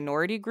lot of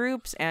minority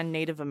groups and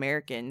Native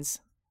Americans.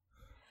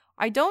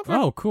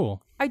 Oh,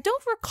 cool. I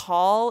don't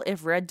recall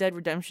if Red Dead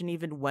Redemption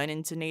even went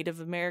into Native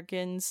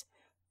Americans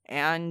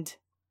and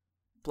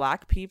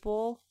Black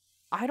people.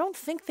 I don't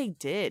think they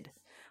did.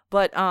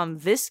 But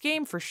this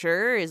game for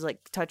sure is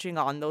like touching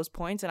on those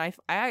points, and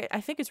I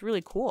think it's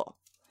really cool.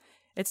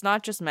 It's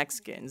not just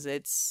Mexicans;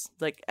 it's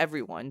like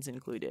everyone's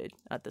included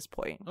at this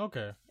point.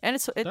 Okay, and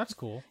that's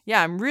cool.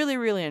 Yeah, I'm really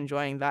really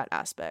enjoying that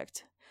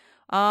aspect.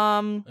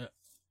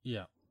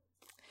 Yeah.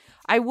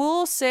 I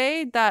will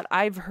say that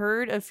I've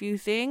heard a few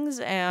things,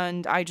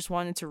 and I just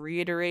wanted to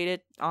reiterate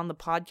it on the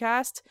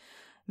podcast.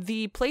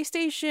 The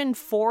PlayStation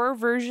 4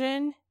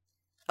 version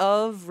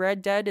of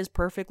Red Dead is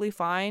perfectly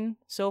fine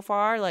so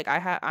far. Like,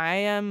 I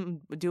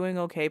am doing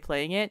okay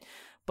playing it,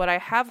 but I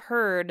have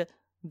heard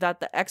that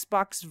the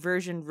Xbox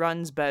version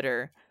runs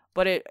better.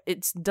 But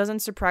it doesn't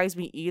surprise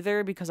me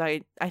either, because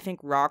I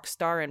think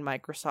Rockstar and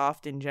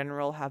Microsoft in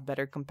general have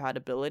better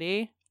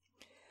compatibility.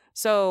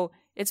 So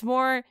it's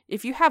more,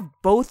 if you have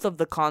both of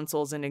the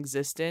consoles in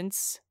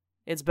existence,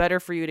 it's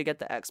better for you to get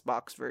the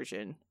Xbox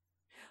version.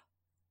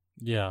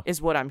 Yeah.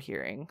 Is what I'm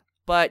hearing.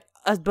 But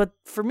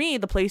for me,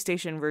 the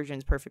PlayStation version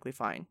is perfectly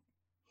fine.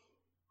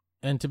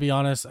 And to be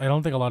honest, I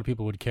don't think a lot of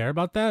people would care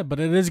about that, but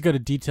it is good a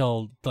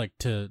detail like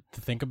to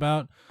think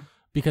about,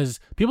 because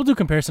people do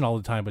comparison all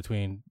the time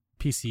between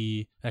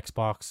PC,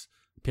 Xbox,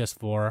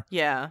 PS4.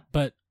 Yeah.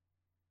 But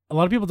a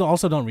lot of people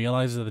also don't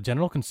realize that the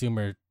general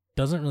consumer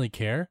doesn't really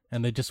care,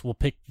 and they just will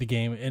pick the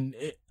game and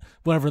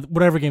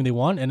whatever game they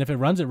want, and if it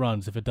runs, it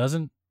runs. If it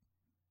doesn't,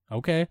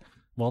 okay,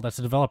 well, that's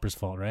the developer's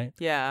fault, right?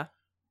 Yeah.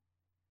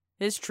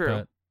 It's true.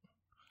 But,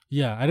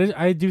 yeah,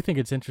 I do think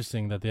it's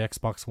interesting that the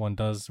Xbox One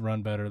does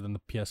run better than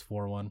the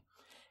PS4 one.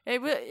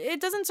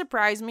 It doesn't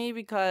surprise me,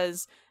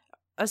 because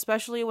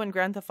especially when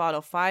Grand Theft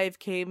Auto 5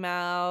 came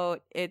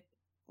out, it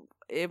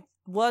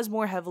was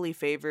more heavily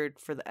favored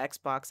for the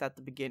Xbox at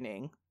the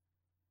beginning.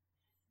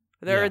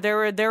 There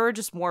were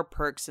just more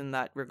perks in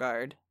that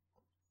regard.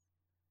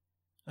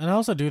 And I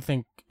also do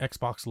think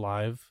Xbox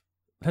Live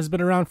has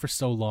been around for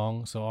so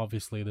long, so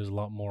obviously there's a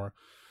lot more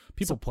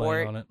people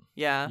playing on it.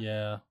 Yeah.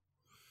 Yeah.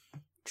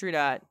 True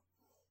that.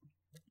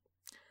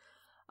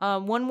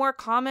 One more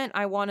comment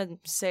I want to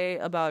say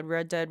about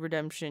Red Dead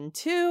Redemption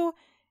 2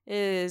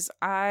 is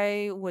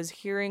I was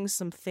hearing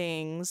some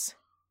things,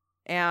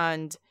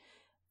 and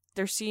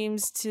there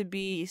seems to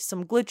be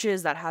some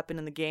glitches that happen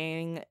in the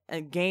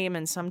game,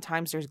 and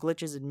sometimes there's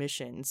glitches in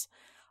missions.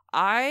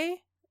 I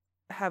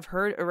have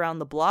heard around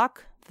the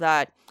block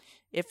that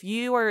if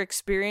you are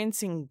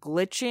experiencing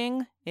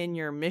glitching in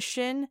your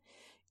mission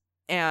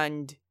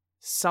and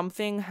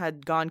something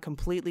had gone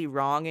completely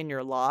wrong in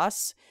your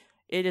loss,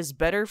 it is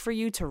better for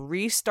you to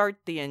restart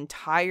the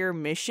entire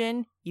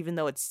mission, even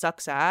though it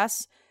sucks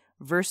ass,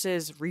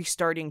 versus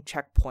restarting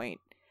checkpoint.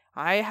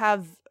 I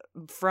have,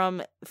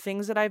 from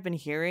things that I've been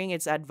hearing,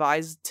 it's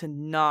advised to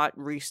not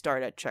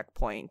restart at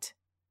checkpoint.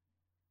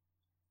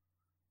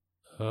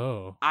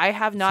 Oh. I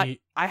have not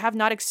See, I have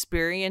not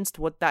experienced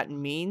what that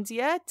means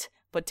yet,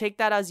 but take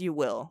that as you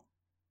will.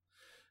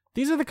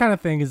 these are the kind of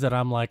things that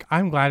I'm like,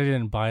 I'm glad I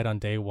didn't buy it on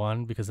day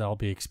one because I'll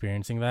be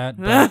experiencing that.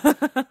 But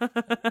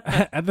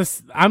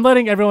I'm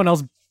letting everyone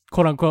else,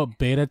 quote unquote,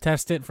 beta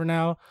test it for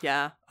now.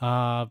 Yeah.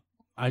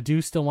 I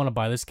do still want to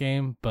buy this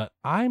game, but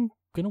I'm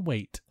gonna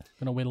wait.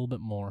 Gonna wait a little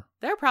bit more.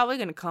 They're probably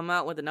going to come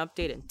out with an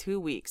update in 2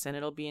 weeks, and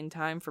it'll be in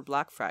time for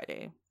Black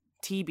Friday.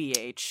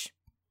 TBH.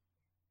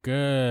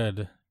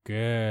 Good.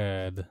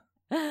 Good.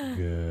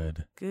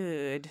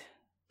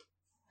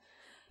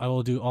 I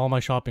will do all my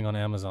shopping on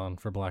Amazon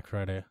for Black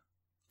Friday.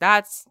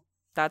 That's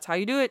how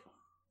you do it.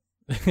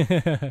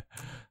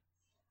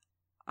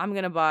 I'm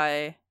going to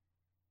buy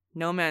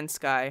No Man's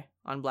Sky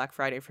on Black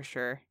Friday for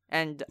sure.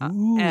 And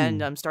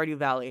Stardew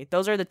Valley.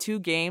 Those are the 2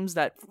 games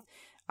that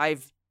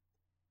I've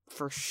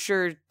for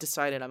sure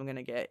decided I'm going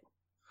to get.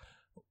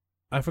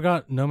 I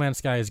forgot No Man's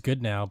Sky is good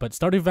now, but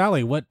Stardew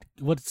Valley, what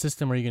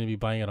system are you going to be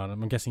buying it on?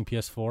 I'm guessing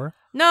PS4?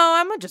 No,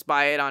 I'm going to just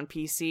buy it on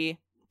PC.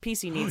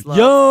 PC needs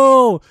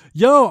love.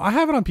 Yo, I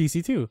have it on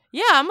PC too.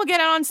 Yeah, I'm going to get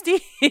it on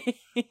Steam.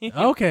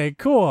 Okay,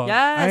 cool.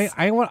 Yes.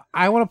 I want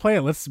to play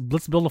it. Let's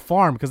build a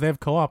farm because they have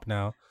co-op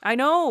now. I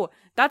know.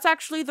 That's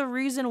actually the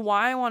reason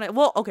why I want to.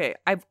 Well, okay,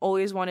 I've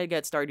always wanted to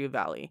get Stardew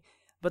Valley,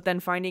 but then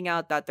finding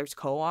out that there's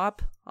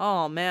co-op,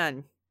 oh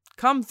man,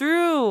 come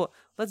through.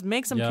 Let's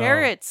make some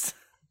carrots.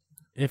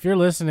 If you're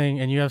listening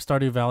and you have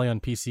Stardew Valley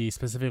on PC,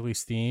 specifically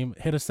Steam,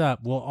 hit us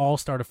up. We'll all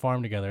start a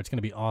farm together. It's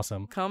gonna be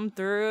awesome. Come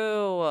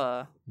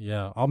through.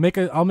 Yeah, I'll make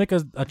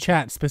a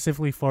chat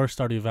specifically for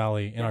Stardew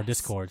Valley in our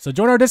Discord. So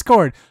join our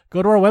Discord.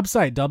 Go to our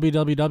website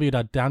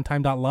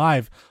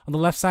www.downtime.live. On the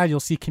left side, you'll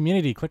see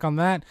community. Click on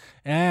that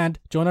and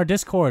join our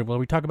Discord where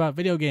we talk about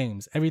video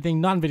games, everything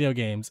non-video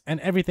games,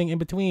 and everything in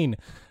between.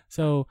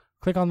 So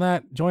click on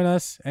that, join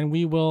us, and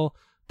we will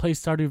play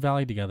Stardew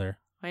Valley together.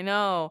 I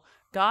know.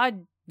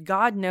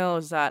 God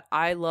knows that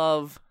I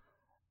love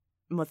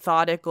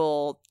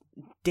methodical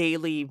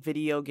daily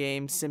video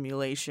game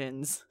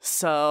simulations.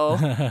 So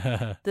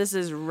this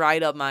is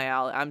right up my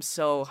alley. I'm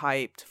so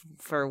hyped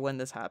for when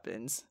this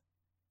happens.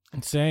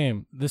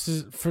 Same. This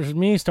is, for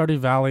me, Stardew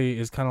Valley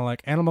is kind of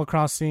like Animal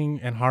Crossing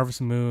and Harvest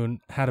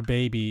Moon had a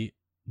baby,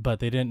 but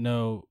they didn't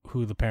know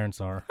who the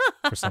parents are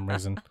for some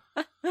reason.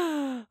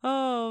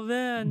 Oh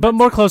man. But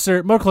more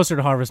closer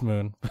to Harvest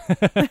Moon.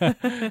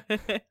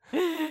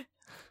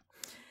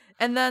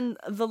 And then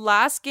the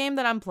last game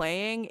that I'm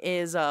playing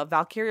is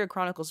Valkyria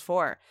Chronicles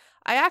 4.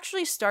 I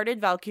actually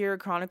started Valkyria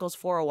Chronicles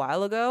 4 a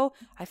while ago.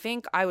 I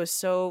think I was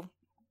so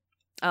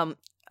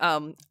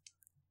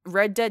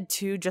Red Dead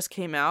 2 just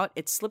came out.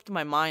 It slipped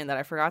my mind that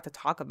I forgot to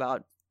talk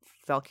about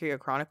Valkyria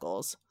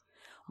Chronicles.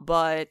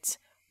 But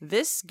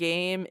this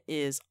game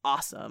is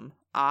awesome.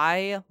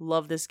 I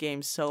love this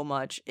game so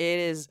much. It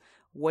is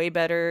way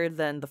better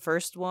than the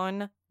first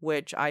one,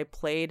 which I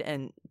played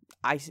and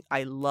I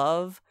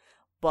love,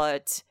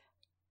 but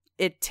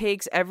it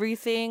takes every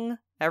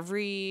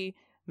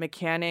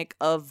mechanic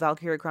of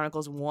Valkyria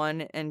Chronicles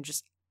 1 and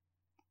just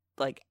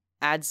like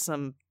adds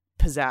some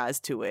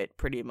pizzazz to it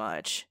pretty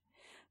much.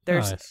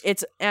 Nice.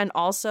 It's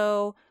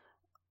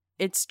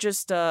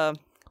just a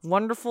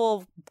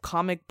wonderful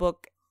comic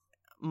book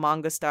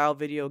manga style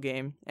video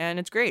game and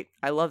it's great.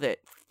 I love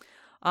it.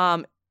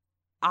 I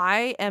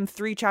am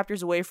 3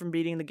 chapters away from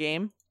beating the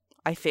game.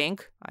 I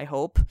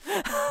hope.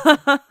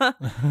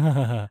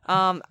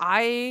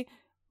 I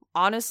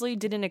honestly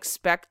didn't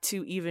expect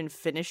to even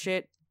finish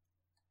it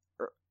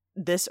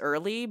this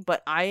early,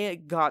 but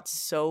I got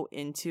so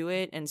into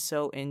it and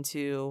so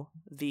into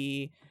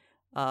the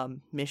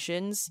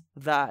missions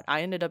that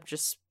I ended up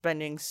just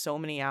spending so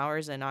many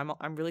hours, and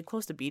I'm really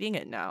close to beating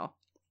it now.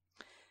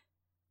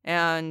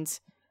 And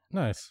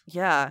nice.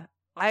 Yeah,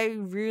 I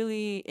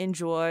really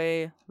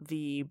enjoy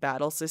the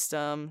battle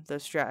system,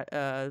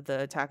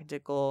 the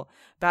tactical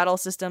battle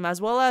system, as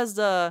well as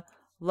the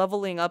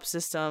leveling up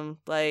system.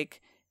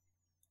 Like,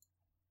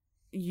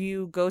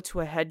 you go to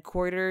a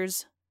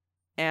headquarters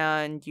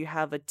and you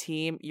have a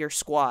team, your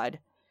squad.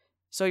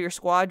 So your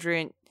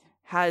squadron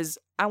has,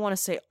 I want to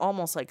say,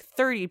 almost like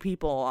 30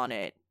 people on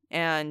it.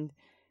 And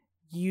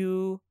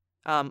you,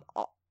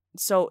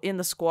 so in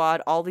the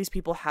squad, all these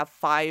people have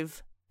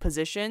 5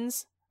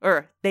 positions,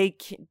 or they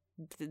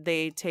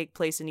take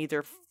place in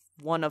either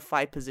one of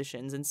 5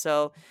 positions. And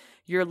so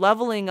you're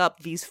leveling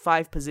up these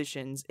 5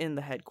 positions in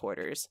the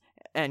headquarters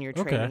and you're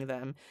training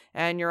them.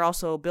 And you're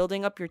also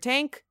building up your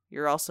tank.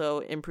 You're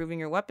also improving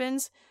your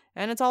weapons,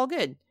 and it's all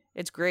good.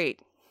 It's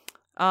great.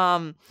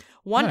 One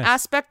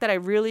aspect that I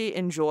really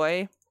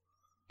enjoy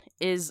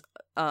is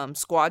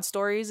squad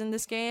stories in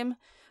this game.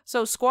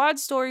 So squad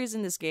stories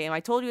in this game,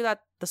 I told you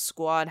that the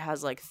squad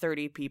has like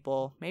 30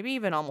 people, maybe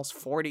even almost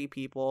 40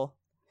 people.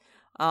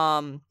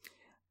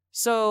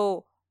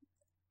 So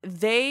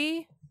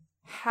they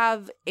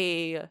have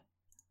a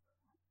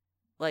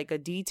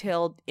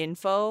detailed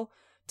info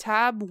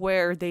tab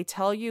where they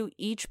tell you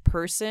each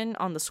person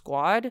on the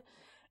squad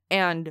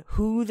and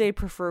who they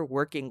prefer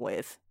working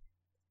with.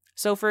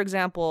 So for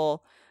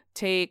example,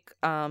 take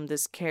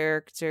this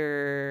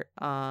character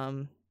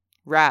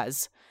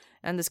Raz.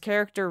 And this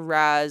character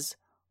Raz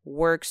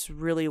works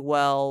really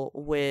well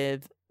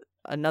with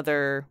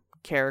another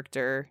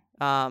character,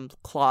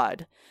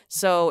 Claude.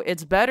 So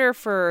it's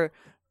better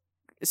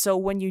so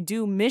when you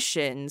do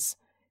missions,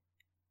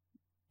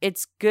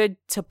 it's good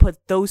to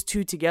put those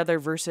two together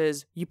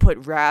versus you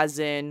put Raz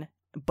in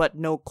but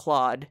no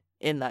Claude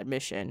in that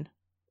mission.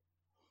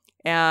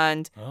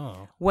 And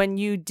when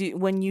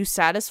you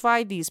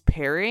satisfy these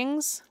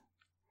pairings,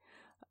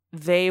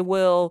 they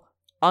will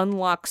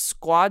unlock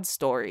squad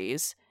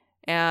stories,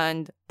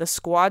 and the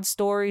squad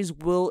stories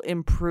will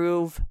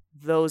improve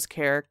those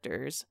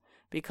characters,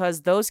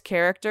 because those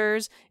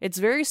characters, it's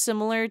very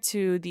similar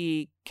to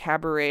the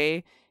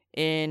cabaret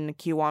in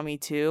Kiwami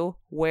 2,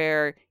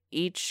 where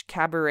each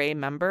cabaret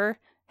member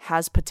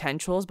has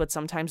potentials, but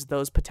sometimes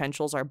those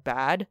potentials are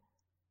bad.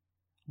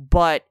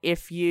 But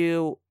if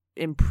you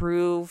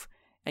improve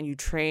and you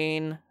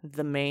train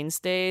the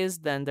mainstays,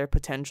 then their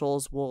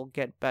potentials will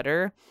get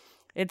better.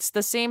 It's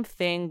the same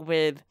thing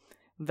with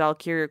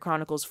Valkyria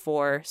Chronicles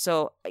 4.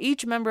 So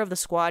each member of the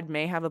squad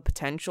may have a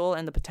potential,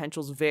 and the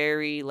potential's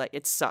very,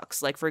 it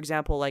sucks. Like, for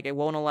example, it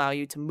won't allow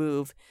you to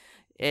move.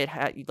 It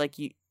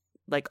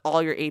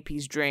all your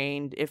AP's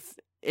drained. If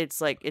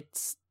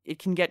it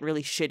can get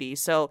really shitty.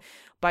 So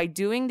by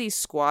doing these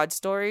squad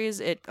stories,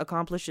 it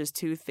accomplishes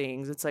two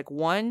things. It's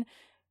one,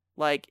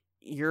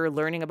 you're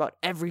learning about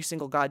every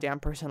single goddamn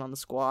person on the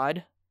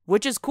squad,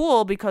 which is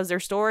cool because their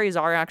stories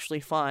are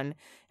actually fun.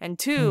 And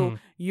two,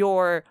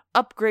 you're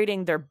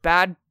upgrading their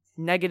bad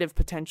negative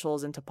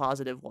potentials into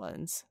positive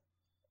ones.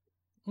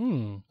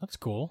 That's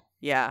cool.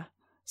 Yeah.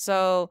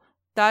 So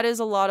that is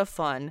a lot of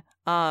fun.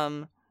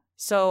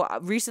 So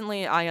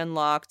recently I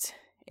unlocked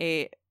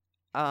a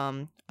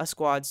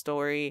squad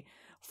story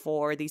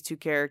for these two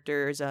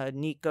characters,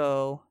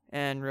 Nico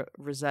and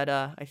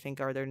Rosetta, I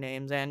think are their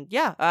names. And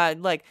yeah,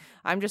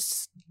 I'm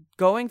just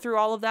going through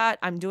all of that.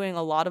 I'm doing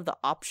a lot of the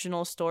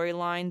optional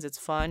storylines. It's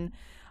fun.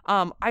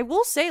 I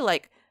will say,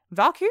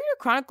 Valkyria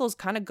Chronicles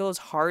kind of goes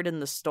hard in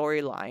the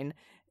storyline.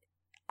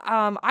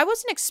 I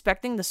wasn't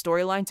expecting the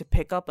storyline to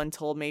pick up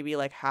until maybe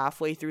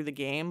halfway through the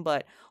game,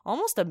 but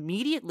almost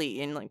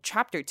immediately in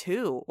chapter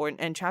 2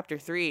 and chapter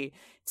 3,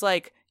 it's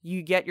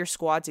you get your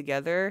squad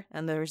together,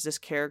 and there's this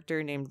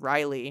character named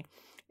Riley,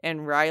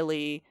 and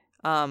Riley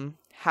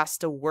has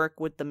to work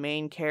with the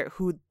main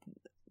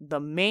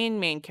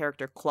main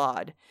character,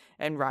 Claude,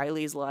 and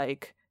Riley's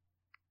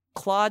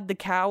Claude the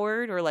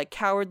coward, or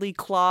cowardly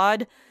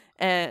Claude,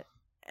 and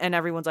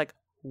everyone's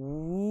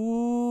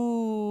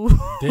ooh,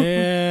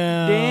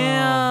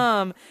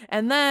 damn.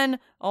 And then,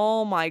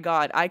 oh my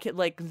god, I could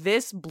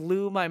this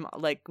blew my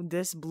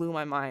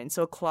mind.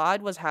 So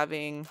Claude was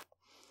having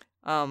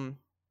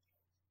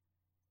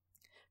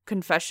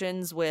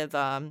confessions with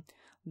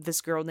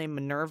this girl named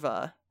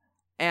Minerva,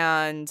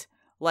 and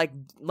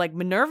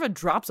Minerva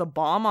drops a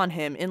bomb on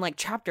him in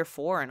chapter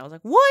 4, and I was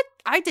what?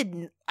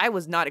 I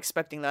was not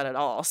expecting that at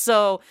all.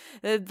 So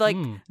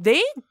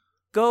they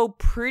go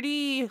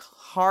pretty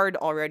hard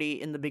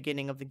already in the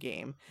beginning of the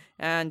game.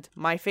 And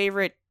my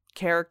favorite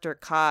character,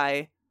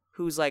 Kai,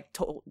 who's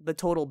the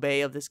total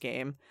bae of this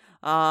game,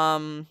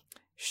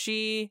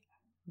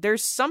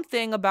 there's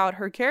something about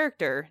her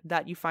character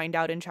that you find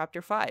out in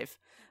chapter 5.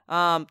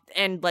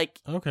 And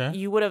okay,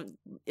 you would have,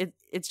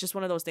 it's just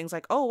one of those things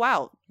oh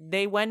wow,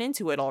 they went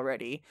into it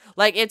already.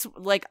 It's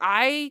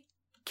I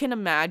can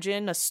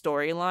imagine a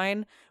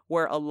storyline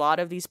where a lot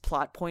of these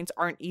plot points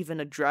aren't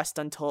even addressed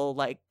until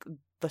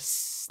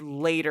the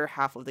later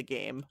half of the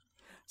game.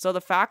 So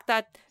the fact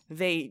that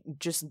they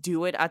just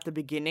do it at the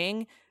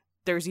beginning,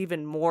 there's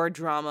even more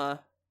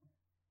drama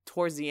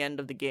towards the end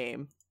of the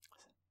game.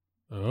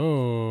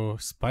 Oh,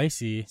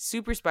 spicy.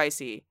 Super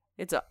spicy.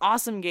 It's an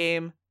awesome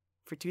game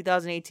for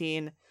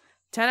 2018.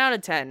 10 out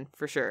of 10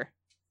 for sure.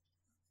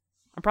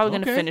 I'm probably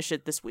going to finish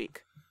it this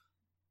week.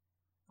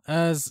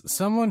 As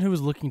someone who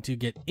is looking to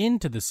get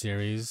into the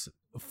series,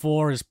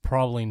 4 is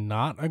probably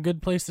not a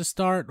good place to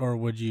start, or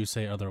would you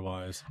say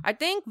otherwise? I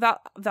think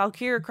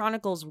Valkyria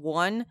Chronicles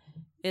 1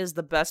 is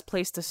the best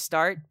place to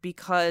start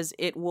because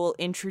it will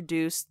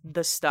introduce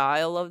the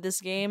style of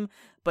this game,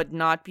 but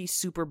not be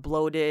super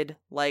bloated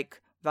like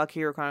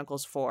Valkyria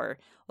Chronicles 4.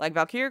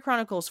 Valkyria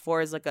Chronicles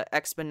 4 is an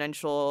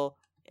exponential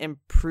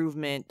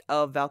improvement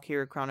of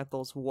Valkyria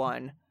Chronicles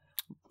 1.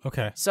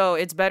 Okay. So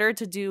it's better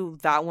to do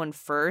that one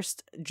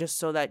first, just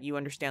so that you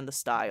understand the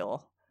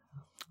style.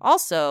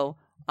 Also,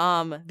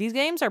 these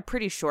games are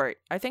pretty short.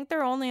 I think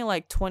they're only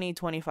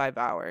 20-25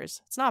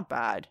 hours. It's not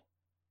bad.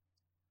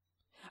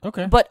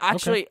 Okay. But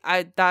actually,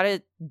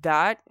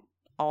 that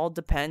all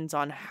depends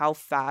on how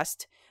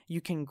fast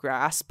you can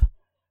grasp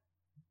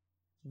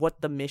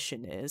what the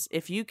mission is.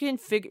 If you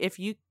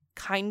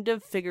kind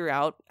of figure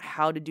out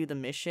how to do the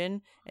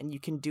mission and you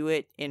can do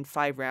it in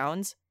 5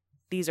 rounds,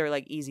 these are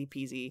like easy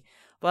peasy.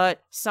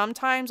 But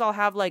sometimes I'll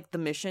have like the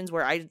missions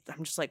where I'm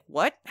just like,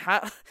 what?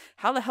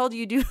 How the hell do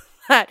you do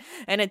that?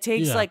 And it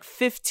takes like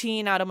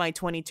 15 out of my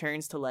 20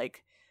 turns to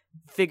like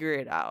figure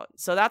it out.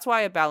 So that's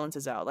why it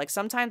balances out. Like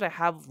sometimes I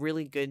have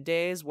really good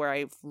days where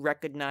I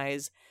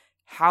recognize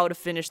how to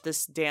finish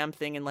this damn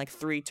thing in like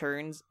 3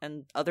 turns,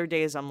 and other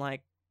days I'm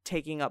like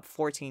taking up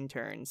 14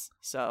 turns.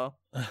 So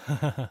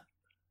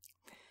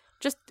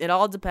just it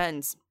all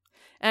depends.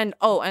 And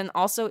and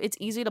also it's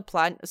easy to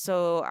plan.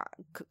 So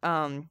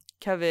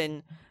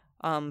Kevin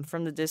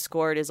from the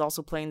Discord is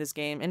also playing this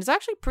game, and it's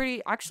actually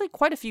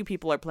quite a few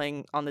people are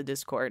playing on the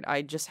Discord.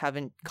 I just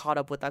haven't caught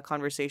up with that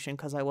conversation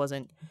because I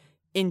wasn't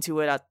into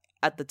it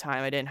at the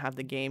time. I didn't have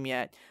the game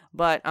yet.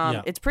 But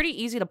it's pretty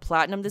easy to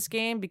platinum this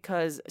game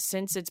because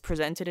since it's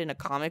presented in a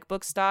comic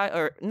book style,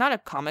 or not a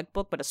comic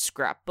book, but a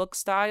scrapbook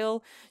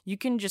style, you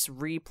can just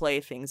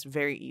replay things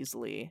very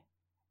easily.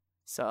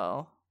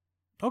 So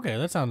okay,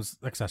 that sounds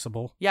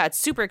accessible. Yeah, it's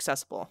super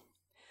accessible.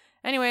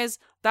 Anyways,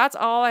 that's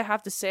all I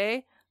have to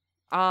say.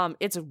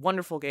 It's a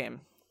wonderful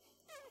game.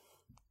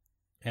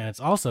 And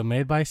it's also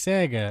made by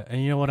Sega.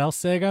 And you know what else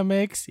Sega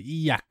makes?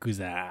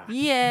 Yakuza.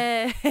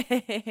 Yay!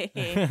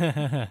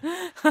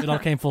 It all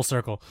came full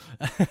circle.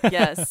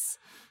 Yes.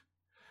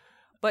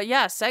 But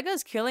yeah,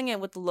 Sega's killing it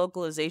with the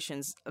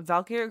localizations.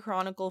 Valkyria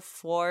Chronicle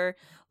 4,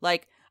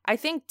 like, I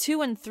think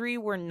 2 and 3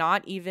 were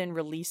not even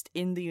released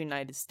in the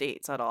United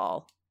States at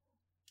all.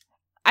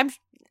 I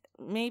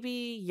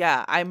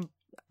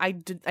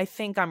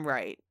think I'm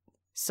right.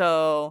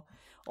 So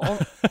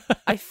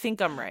I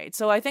think I'm right.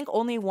 So I think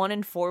only 1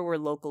 and 4 were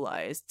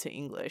localized to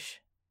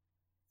English.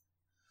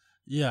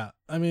 Yeah,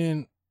 I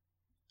mean,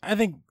 I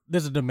think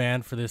there's a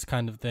demand for this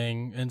kind of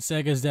thing, and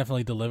Sega's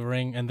definitely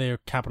delivering, and they're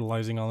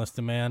capitalizing on this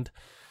demand.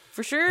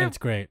 For sure. And it's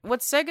great. What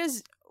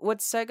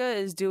Sega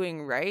is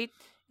doing right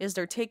is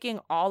they're taking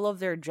all of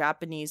their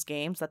Japanese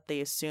games that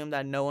they assume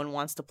that no one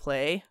wants to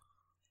play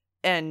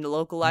and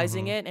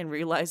localizing it and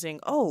realizing,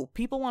 oh,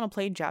 people want to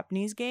play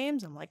Japanese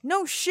games? I'm like,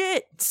 no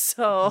shit.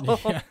 So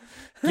yeah.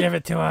 Give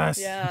it to us.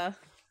 Yeah.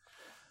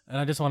 And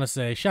I just want to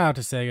say, shout out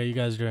to Sega. You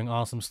guys are doing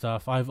awesome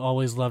stuff. I've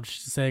always loved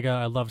Sega.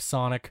 I loved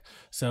Sonic.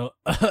 So,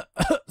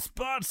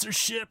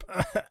 sponsorship.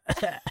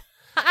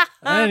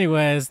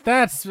 Anyways,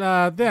 that's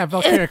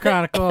Valkyria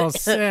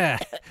Chronicles. Yeah.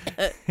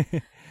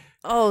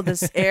 Oh,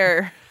 this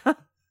air.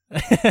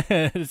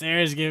 This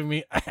air is giving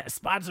me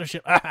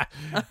sponsorship. I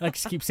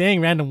just keep saying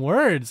random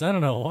words. I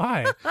don't know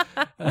why.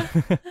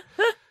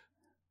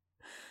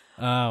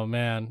 Oh,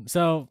 man.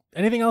 So,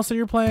 anything else that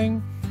you're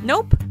playing?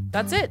 Nope.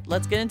 That's it.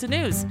 Let's get into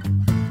news.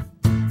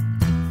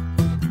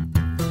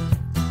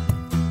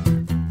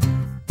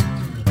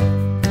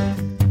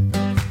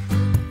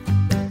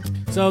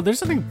 So there's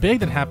something big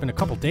that happened a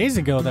couple days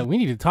ago that we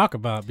need to talk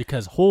about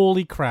because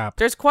holy crap.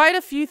 There's quite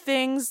a few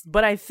things,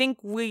 but I think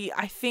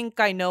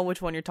I know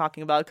which one you're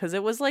talking about because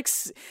it was like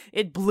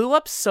it blew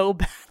up so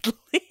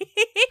badly.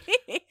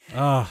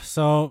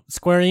 So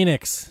Square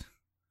Enix.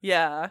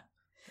 Yeah.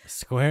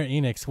 Square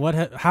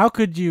Enix. How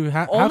could you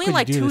only could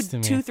like you do this to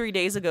me? 2-3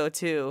 days ago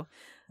too.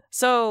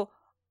 So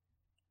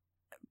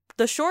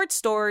the short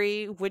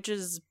story, which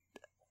is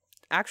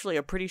actually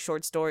a pretty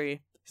short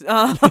story. So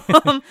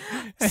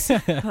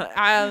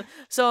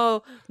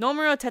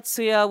Nomura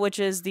Tetsuya, which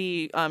is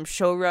the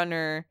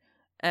showrunner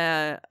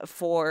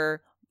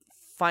for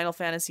Final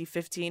Fantasy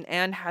 15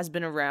 and has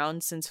been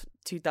around since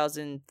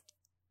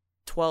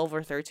 2012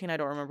 or 13, I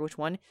don't remember which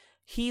one,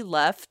 he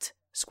left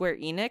Square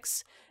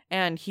Enix,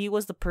 and he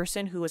was the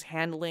person who was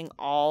handling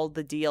all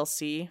the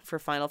DLC for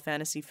Final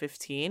Fantasy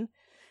 15.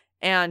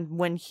 And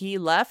when he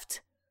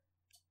left,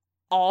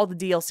 all the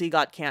DLC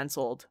got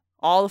canceled.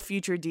 All the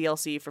future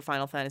DLC for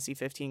Final Fantasy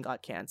 15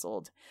 got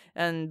canceled.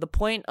 And the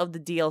point of the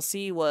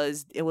DLC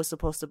was it was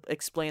supposed to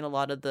explain a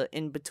lot of the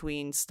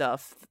in-between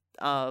stuff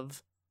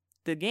of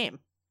the game.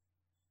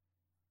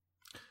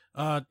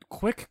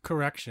 Quick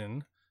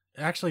correction.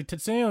 Actually,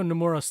 Tetsuya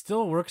Nomura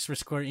still works for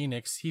Square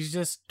Enix. He's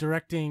just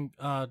directing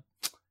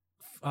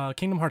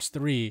Kingdom Hearts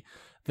 3.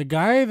 The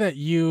guy that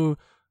you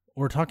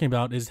were talking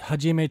about is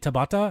Hajime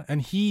Tabata,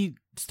 and he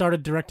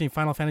started directing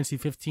Final Fantasy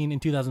 15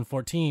 in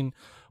 2014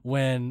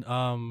 when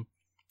Tetsuya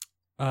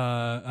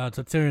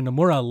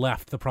Nomura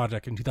left the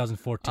project in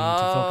 2014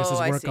 to focus his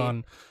work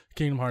on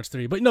Kingdom Hearts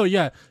 3. But no,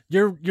 yeah,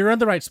 you're on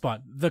the right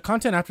spot. The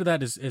content after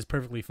that is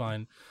perfectly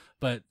fine.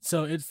 But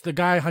so it's the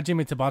guy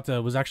Hajime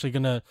Tabata was actually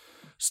gonna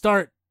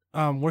start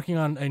working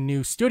on a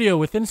new studio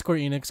within Square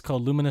Enix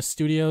called Luminous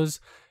Studios,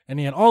 and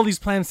he had all these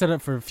plans set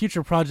up for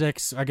future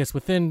projects, I guess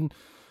within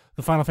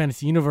the Final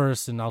Fantasy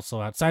universe and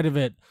also outside of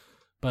it.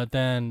 But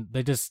then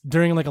they just,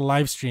 during like a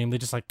live stream, they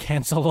just like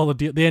canceled all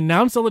the they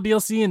announced all the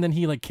DLC and then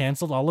he like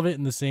canceled all of it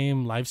in the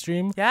same live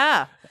stream.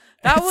 Yeah.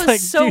 That was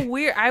like, so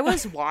weird. I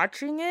was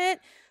watching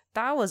it.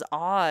 That was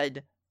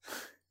odd.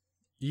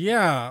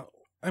 Yeah.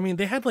 I mean,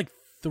 they had like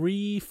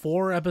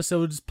 3-4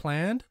 episodes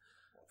planned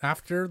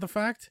after the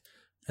fact,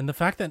 And the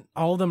fact that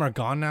all of them are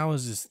gone now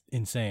is just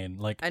insane.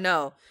 Like, I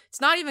know. It's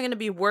not even going to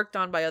be worked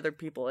on by other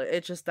people.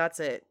 It's just, that's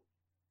it.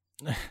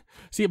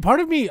 see, part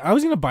of me, I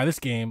was going to buy this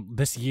game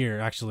this year,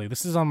 actually.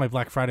 This is on my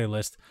Black Friday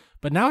list,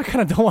 but now I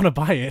kind of don't want to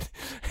buy it.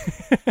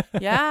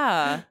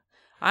 Yeah.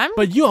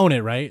 But you own it,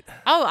 right?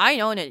 Oh, I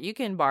own it. You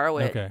can borrow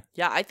it. Okay.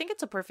 Yeah, I think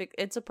it's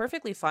a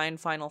perfectly fine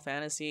Final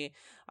Fantasy.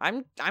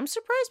 I'm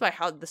surprised by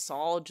how this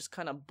all just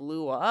kind of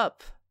blew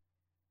up.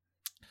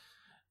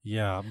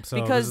 Yeah.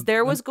 So Because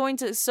there was going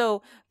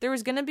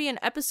to be an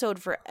episode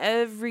for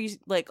every,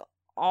 like,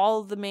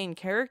 all the main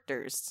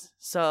characters.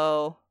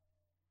 So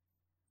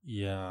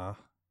yeah.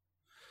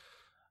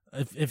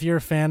 If you're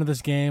a fan of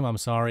this game, I'm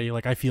sorry.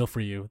 Like, I feel for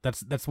you.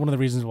 That's one of the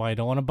reasons why I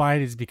don't want to buy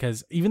it, is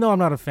because even though I'm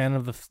not a fan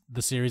of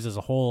the series as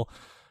a whole,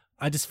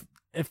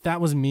 if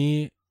that was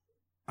me,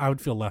 I would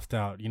feel left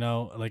out. You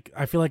know, like,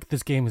 I feel like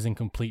this game is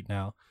incomplete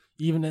now.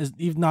 Even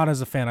not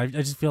as a fan, I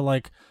just feel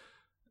like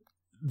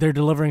they're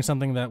delivering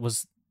something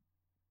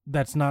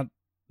that's not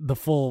the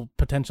full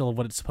potential of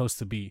what it's supposed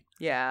to be.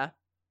 yeah.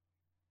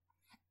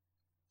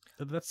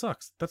 That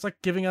sucks. That's like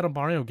giving out a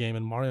Mario game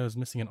and Mario is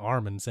missing an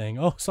arm and saying,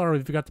 "Oh, sorry,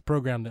 we forgot to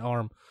program the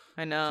arm.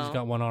 I know. He's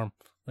got one arm."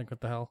 Like,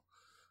 what the hell?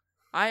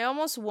 I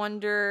almost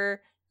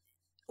wonder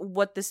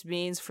what this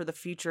means for the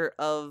future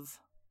of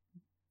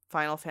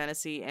Final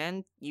Fantasy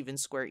and even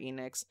Square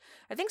Enix.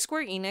 I think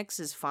Square Enix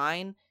is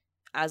fine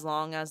as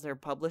long as they're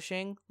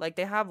publishing. Like,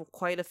 they have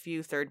quite a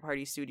few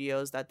third-party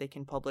studios that they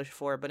can publish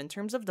for, but in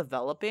terms of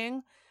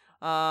developing,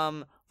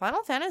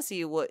 Final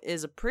Fantasy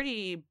is a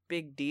pretty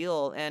big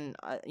deal, and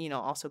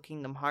also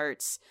Kingdom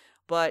Hearts.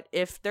 But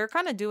if they're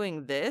kind of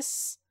doing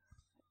this,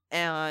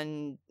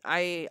 and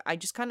I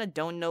just kind of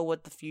don't know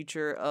what the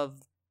future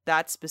of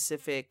that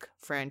specific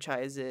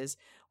franchise is,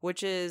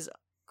 which is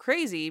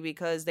crazy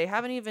because they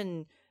haven't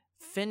even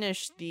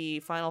finished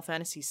the Final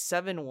Fantasy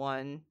VII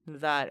one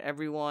that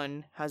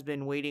everyone has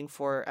been waiting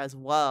for as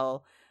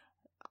well.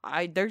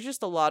 There's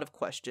just a lot of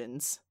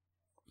questions.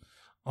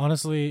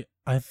 Honestly,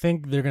 I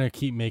think they're gonna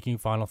keep making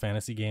Final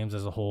Fantasy games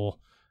as a whole.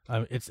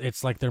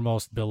 It's like their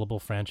most billable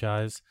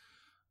franchise,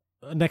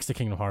 next to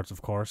Kingdom Hearts,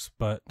 of course.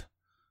 But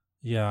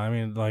yeah, I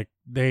mean, like,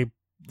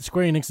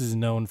 Square Enix is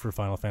known for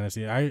Final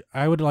Fantasy.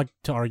 I would like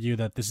to argue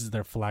that this is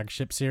their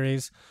flagship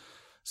series.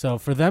 So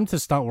for them to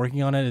stop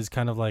working on it is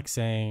kind of like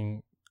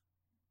saying,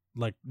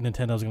 like,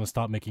 Nintendo's gonna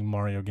stop making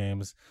Mario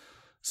games.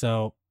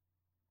 So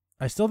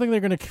I still think they're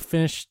going to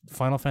finish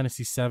Final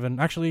Fantasy VII.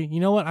 Actually, you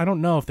know what? I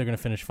don't know if they're going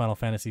to finish Final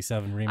Fantasy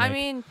VII Remake. I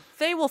mean,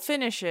 they will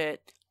finish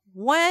it.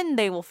 When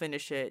they will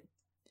finish it.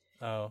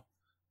 Oh.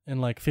 In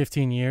like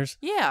 15 years?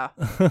 Yeah.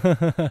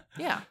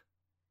 Yeah.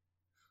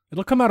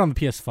 It'll come out on the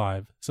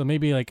PS5. So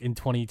maybe like in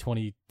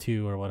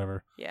 2022 or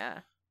whatever. Yeah.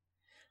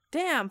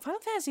 Damn, Final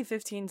Fantasy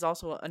 15 is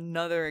also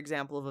another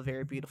example of a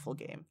very beautiful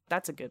game.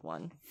 That's a good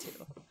one,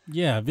 too.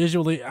 Yeah,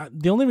 visually,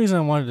 the only reason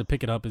I wanted to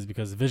pick it up is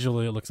because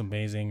visually it looks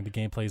amazing. The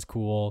gameplay is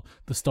cool.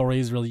 The story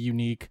is really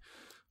unique.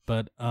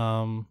 But,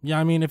 yeah,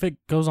 I mean, if it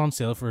goes on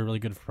sale for a really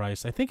good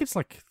price, I think it's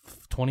like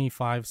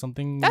 25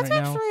 something That's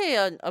right now.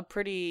 actually a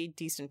pretty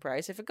decent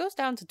price. If it goes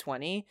down to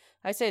 20,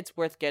 I say it's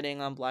worth getting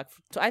on Black.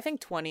 I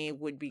think 20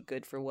 would be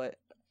good for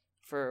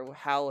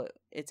how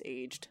it's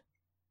aged.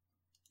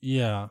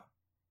 Yeah.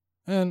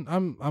 And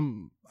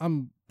I'm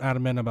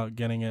adamant about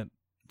getting it,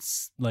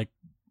 like,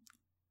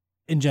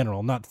 in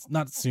general, not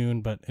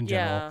soon, but in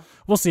general. Yeah.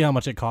 We'll see how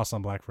much it costs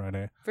on Black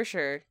Friday. For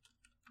sure.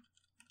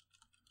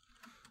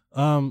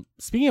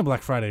 Speaking of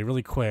Black Friday,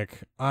 really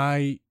quick,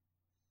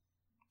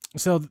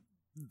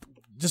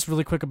 just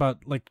really quick about,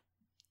 like,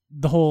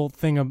 the whole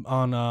thing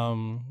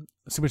on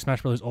Super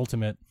Smash Bros.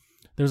 Ultimate.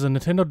 There's a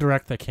Nintendo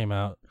Direct that came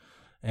out,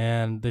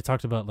 and they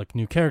talked about, like,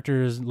 new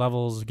characters,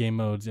 levels, game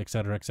modes,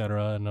 etc.,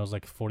 and it was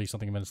like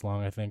 40-something minutes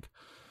long, I think.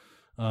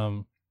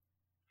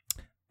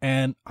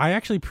 And I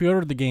actually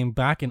pre-ordered the game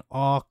back in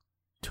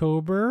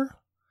October,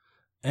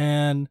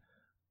 and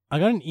I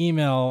got an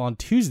email on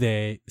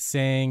Tuesday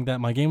saying that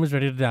my game was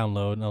ready to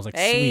download, and I was like,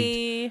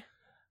 hey. Sweet.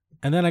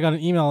 And then I got an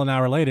email an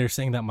hour later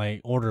saying that my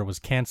order was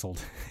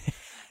canceled.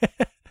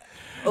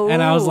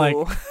 And I was like,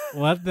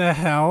 what the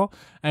hell?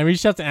 I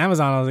reached out to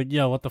Amazon. I was like,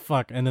 yo, what the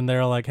fuck? And then they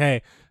were like,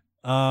 hey,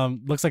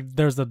 looks like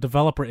there's a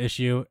developer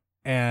issue,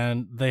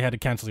 and they had to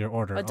cancel your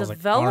order. A I was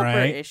developer like, all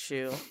right.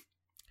 issue.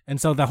 And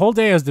so the whole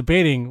day I was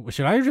debating,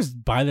 should I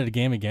just buy the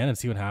game again and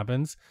see what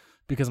happens?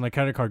 Because my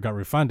credit card got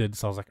refunded.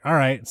 So I was like, all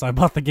right. So I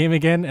bought the game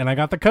again, and I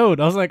got the code.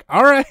 I was like,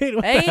 all right,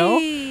 what the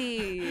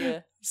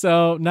hell?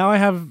 So now I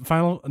have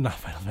Final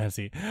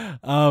Fantasy.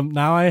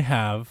 Now I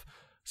have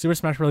Super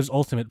Smash Bros.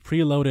 Ultimate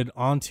preloaded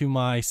onto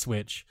my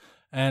Switch.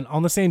 And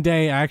on the same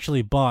day, I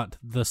actually bought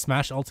the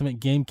Smash Ultimate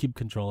GameCube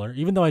controller.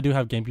 Even though I do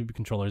have GameCube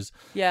controllers,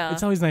 Yeah.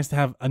 it's always nice to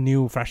have a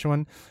new, fresh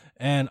one.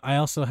 And I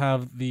also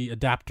have the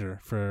adapter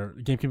for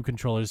GameCube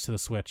controllers to the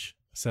Switch.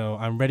 So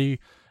I'm ready,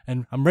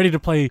 and I'm ready to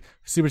play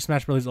Super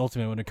Smash Bros.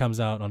 Ultimate when it comes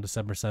out on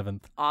December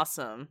 7th.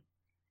 Awesome.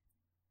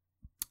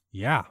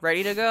 Yeah.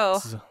 Ready to go.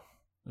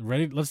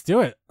 Ready? Let's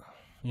do it.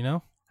 You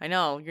know? I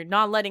know. You're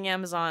not letting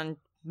Amazon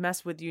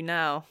mess with you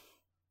now.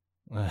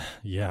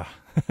 Yeah.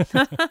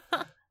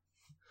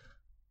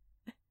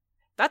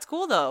 That's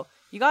cool though.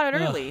 You got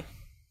it Ugh. early.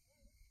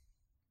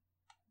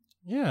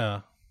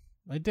 Yeah,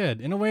 I did.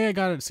 In a way, I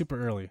got it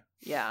super early.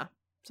 Yeah.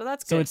 So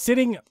that's good. So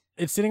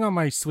it's sitting on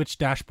my Switch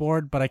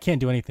dashboard, but I can't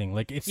do anything.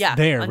 Like it's Yeah,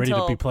 there, ready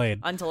to be played.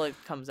 until it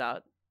comes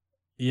out.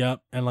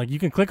 Yep, and like you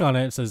can click on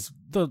it. It says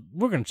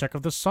we're gonna check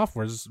if the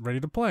software is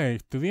ready to play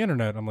through the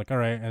internet. I'm like, all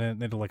right,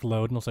 and then it'll like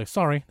load, and it'll say,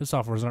 sorry, the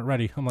software's not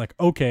ready. I'm like,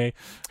 okay,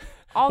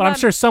 but I'm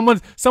sure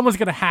someone's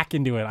gonna hack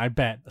into it. I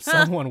bet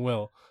someone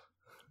will.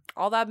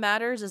 All that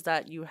matters is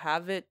that you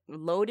have it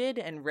loaded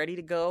and ready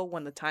to go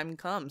when the time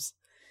comes.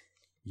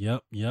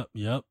 Yep.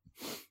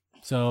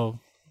 So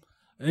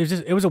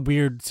it was a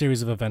weird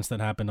series of events that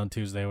happened on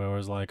Tuesday where it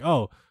was like,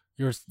 oh,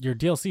 your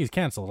DLC is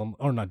canceled,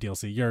 or not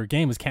DLC, your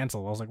game is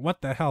canceled. I was like,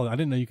 what the hell? I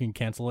didn't know you can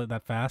cancel it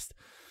that fast.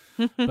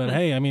 But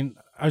hey, I mean,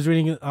 I was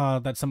reading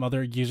that some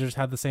other users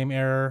had the same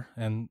error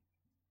and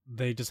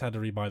they just had to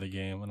rebuy the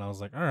game, and I was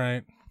like, all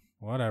right,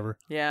 whatever.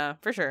 Yeah,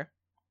 for sure.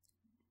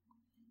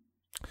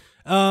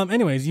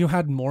 Anyways, you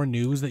had more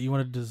news that you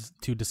wanted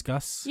to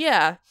discuss?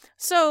 Yeah.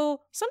 So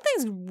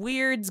something's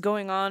weird's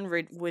going on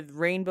with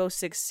Rainbow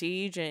Six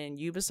Siege and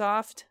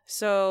Ubisoft.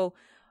 So,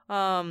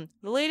 the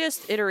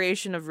latest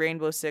iteration of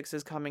Rainbow Six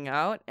is coming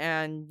out,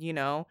 and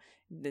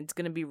it's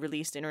going to be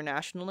released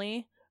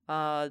internationally.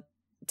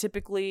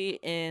 Typically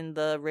in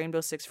the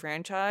Rainbow Six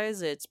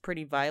franchise, it's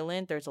pretty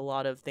violent. There's a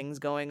lot of things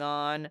going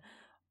on,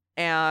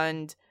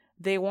 and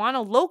they want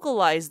to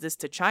localize this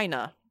to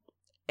China.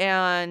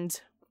 And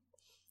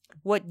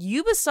what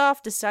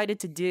Ubisoft decided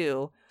to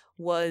do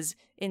was,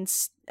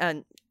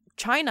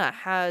 China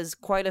has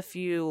quite a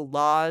few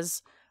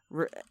laws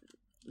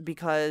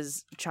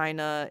because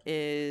China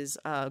is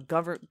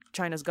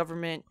China's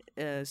government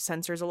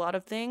censors a lot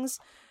of things.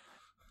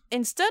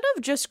 Instead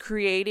of just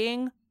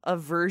creating a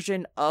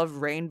version of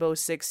Rainbow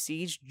Six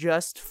Siege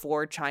just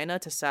for China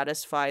to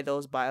satisfy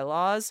those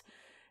bylaws,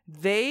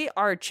 they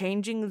are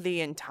changing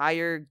the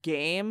entire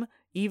game,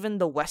 even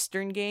the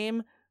Western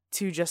game,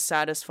 to just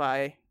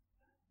satisfy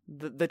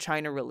the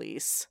China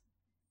release.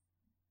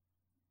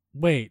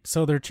 Wait,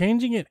 so they're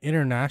changing it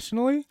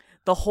internationally?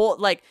 The whole,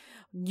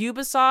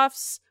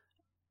 Ubisoft's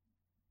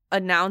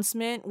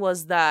announcement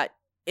was that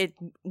it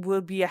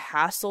would be a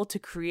hassle to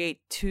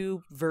create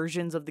two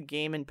versions of the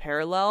game in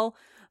parallel.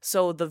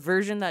 So the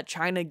version that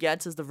China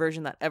gets is the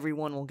version that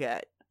everyone will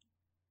get.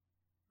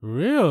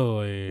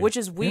 Really? Which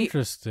is weird.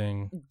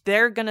 Interesting.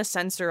 They're gonna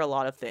censor a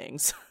lot of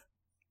things.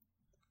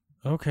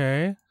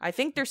 Okay. I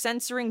think they're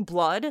censoring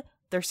blood,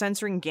 they're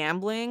censoring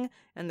gambling,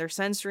 and they're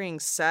censoring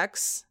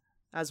sex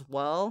as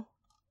well.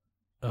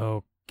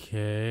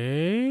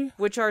 Okay.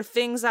 Which are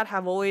things that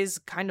have always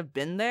kind of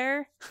been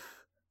there.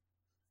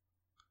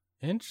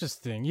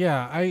 Interesting.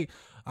 Yeah, I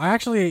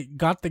actually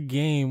got the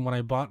game when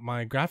I bought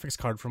my graphics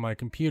card for my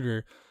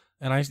computer,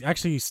 and I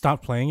actually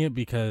stopped playing it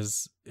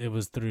because it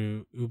was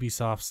through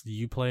Ubisoft's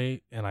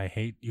Uplay, and I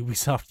hate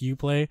Ubisoft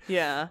Uplay.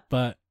 Yeah.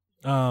 But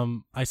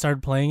I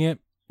started playing it,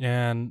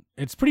 and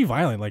it's pretty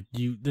violent. Like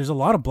there's a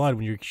lot of blood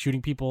when you're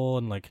shooting people,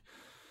 and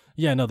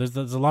there's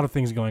a lot of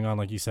things going on,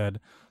 like you said.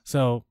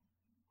 So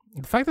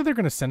the fact that they're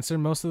going to censor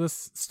most of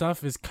this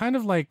stuff is kind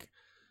of like,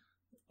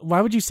 why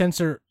would you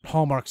censor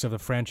hallmarks of the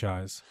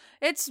franchise?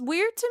 It's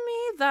weird to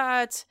me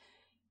that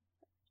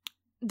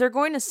they're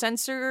going to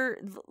censor,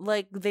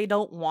 they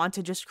don't want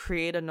to just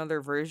create another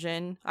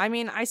version. I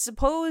mean, I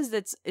suppose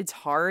it's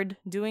hard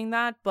doing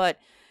that, but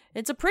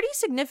it's a pretty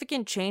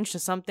significant change to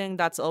something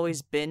that's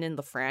always been in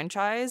the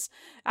franchise.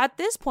 At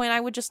this point, I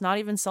would just not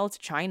even sell it to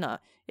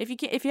China. If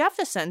you have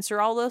to censor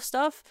all those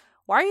stuff,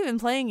 why are you even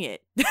playing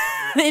it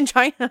in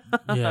China?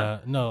 Yeah,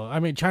 no. I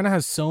mean, China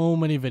has so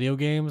many video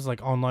games,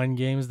 like online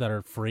games that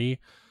are free.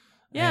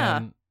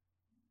 Yeah.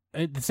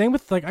 And the same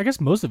with, I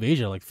guess most of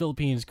Asia, like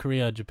Philippines,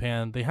 Korea,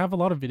 Japan. They have a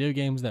lot of video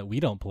games that we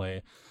don't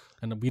play,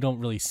 and we don't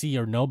really see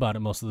or know about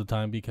it most of the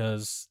time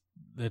because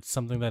it's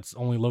something that's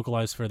only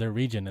localized for their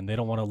region, and they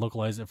don't want to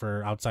localize it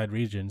for outside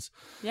regions.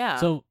 Yeah.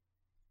 So,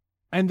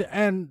 and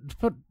to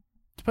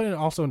put it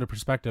also into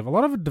perspective, a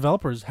lot of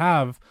developers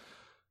have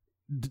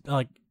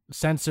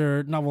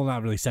censored, not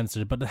really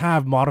censored, but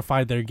have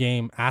modified their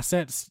game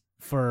assets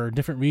for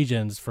different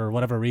regions for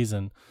whatever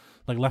reason.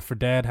 Like Left 4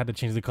 Dead had to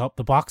change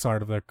the box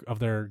art of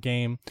their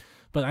game,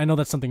 but I know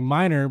that's something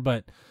minor.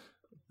 But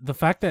the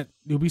fact that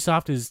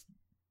Ubisoft is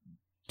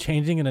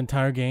changing an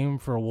entire game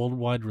for a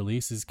worldwide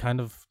release is kind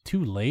of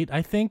too late,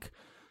 I think.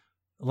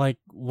 Like,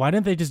 why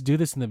didn't they just do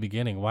this in the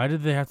beginning? Why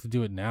did they have to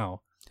do it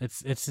now?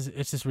 It's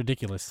just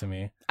ridiculous to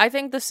me. I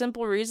think the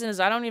simple reason is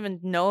I don't even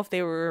know if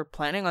they were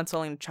planning on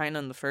selling to China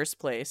in the first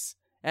place.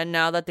 And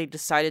now that they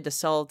decided to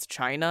sell to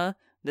China,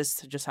 this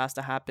just has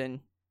to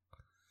happen.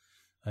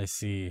 I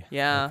see.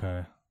 Yeah.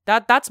 Okay.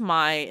 That's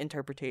my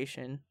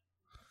interpretation.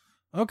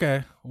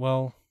 Okay.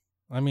 Well,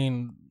 I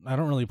mean, I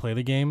don't really play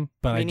the game,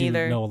 but Me I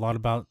neither. know a lot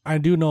about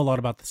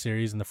the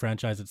series and the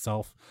franchise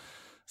itself.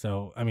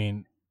 So, I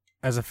mean,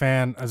 as a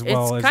fan as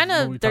well, It's as kind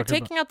what we of, they're talked about-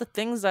 taking out the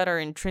things that are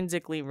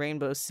intrinsically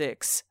Rainbow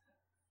Six.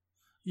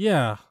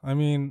 Yeah, I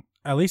mean,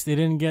 at least they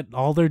didn't get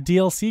all their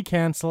DLC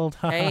canceled.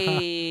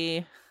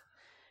 Hey.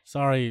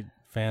 Sorry,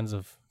 fans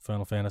of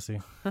Final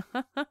Fantasy.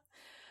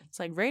 It's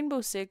like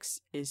Rainbow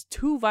Six is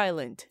too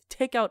violent.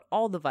 Take out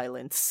all the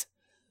violence.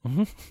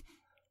 Mm-hmm.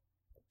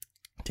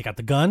 Take out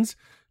the guns,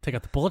 take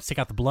out the bullets, take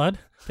out the blood,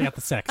 take out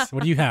the sex.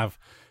 What do you have?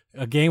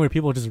 A game where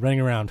people are just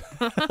running around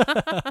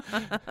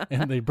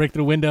and they break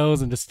through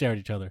windows and just stare at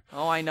each other.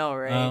 Oh, I know,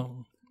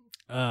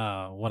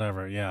 right?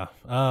 Whatever. Yeah.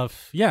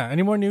 Yeah.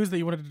 Any more news that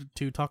you wanted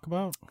to talk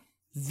about?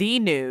 The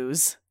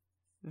news.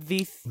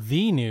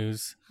 The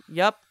news.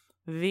 Yep.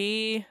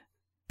 The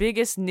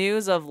biggest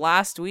news of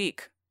last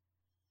week.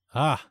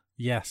 Ah,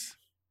 yes.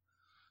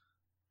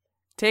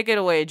 Take it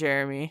away,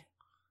 Jeremy.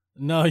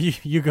 No,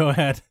 you go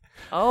ahead.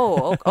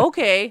 Oh,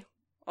 okay.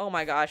 Oh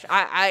my gosh.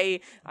 I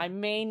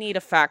may need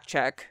a fact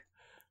check.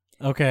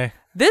 Okay.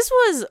 This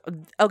was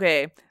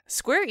okay.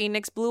 Square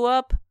Enix blew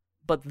up,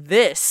 but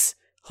this,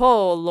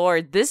 oh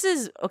Lord, this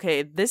is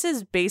okay. This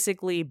is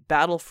basically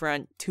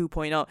Battlefront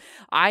 2.0.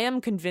 I am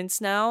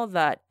convinced now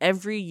that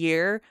every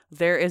year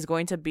there is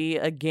going to be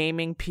a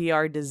gaming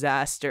PR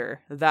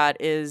disaster that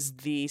is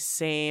the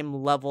same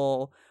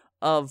level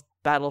of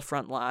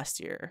Battlefront last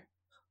year.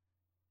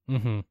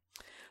 Mm-hmm.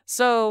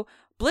 So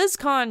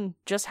BlizzCon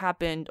just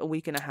happened a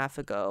week and a half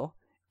ago,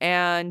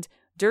 and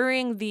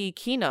during the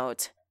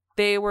keynote,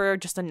 they were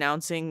just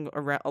announcing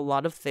a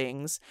lot of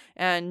things.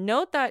 And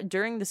note that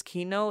during this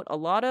keynote, a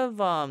lot of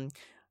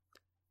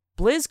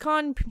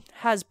BlizzCon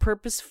has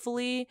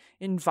purposefully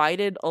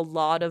invited a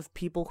lot of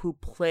people who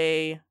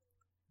play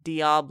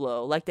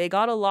Diablo. Like, they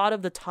got a lot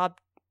of the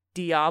top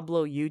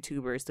Diablo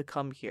YouTubers to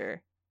come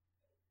here,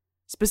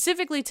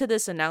 specifically to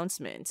this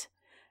announcement.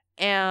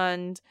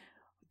 And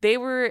they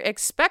were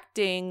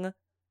expecting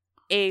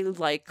a,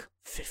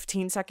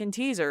 15-second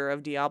teaser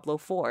of Diablo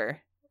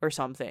 4. Or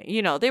something.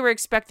 You know, they were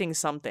expecting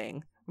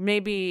something.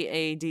 Maybe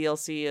a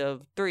DLC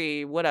of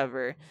 3,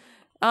 whatever.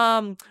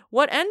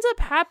 What ends up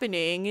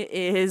happening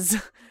is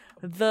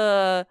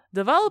the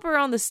developer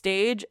on the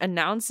stage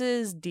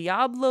announces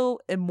Diablo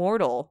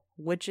Immortal,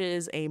 which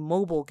is a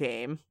mobile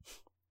game.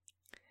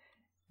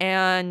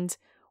 And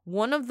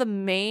one of the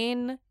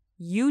main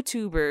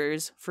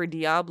YouTubers for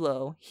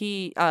Diablo,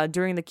 he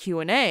during the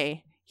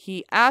Q&A,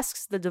 he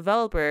asks the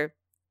developer,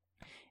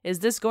 is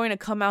this going to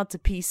come out to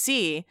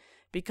PC?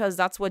 Because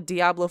that's what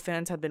Diablo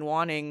fans have been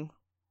wanting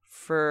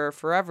for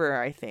forever,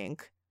 I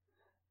think,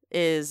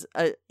 is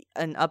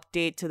an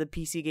update to the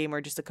PC game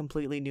or just a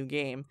completely new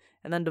game.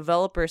 And then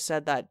developers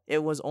said that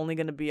it was only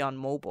going to be on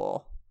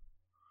mobile.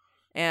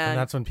 And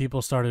that's when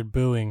people started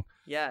booing.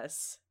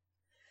 Yes.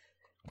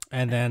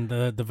 And then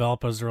the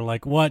developers were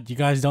like, what? You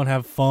guys don't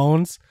have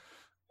phones?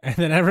 And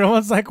then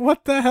everyone's like,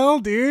 what the hell,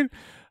 dude?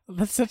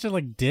 That's such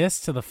a diss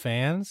to the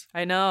fans.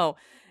 I know.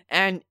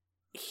 And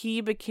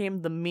he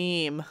became the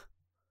meme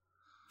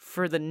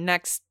for the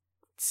next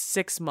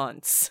 6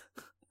 months.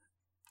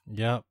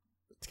 Yep.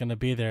 It's going to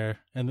be there.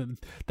 And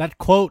that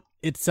quote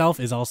itself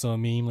is also a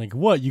meme. Like,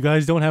 what? You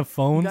guys don't have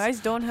phones? You guys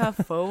don't have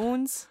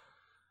phones?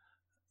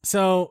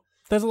 So,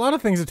 there's a lot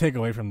of things to take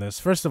away from this.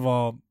 First of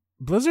all,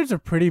 Blizzard's a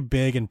pretty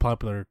big and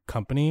popular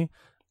company.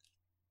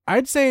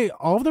 I'd say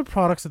all of their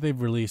products that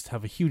they've released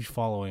have a huge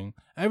following.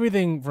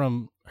 Everything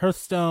from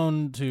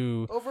Hearthstone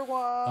to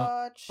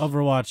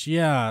Overwatch,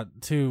 yeah,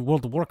 to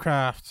World of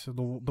Warcraft,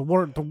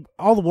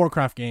 all the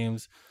Warcraft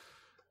games,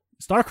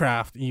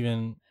 StarCraft,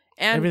 even.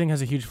 And everything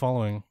has a huge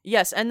following.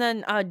 Yes, and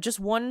then just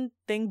one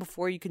thing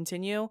before you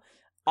continue.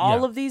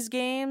 All of these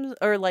games,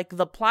 or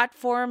the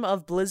platform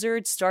of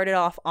Blizzard, started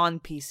off on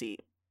PC.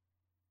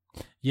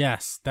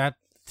 Yes,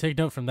 take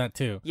note from that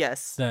too.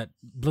 Yes. That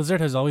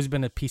Blizzard has always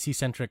been a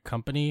PC-centric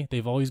company.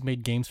 They've always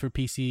made games for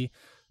PC.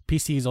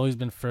 PC has always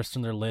been first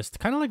on their list,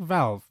 kind of like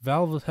Valve.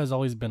 Valve has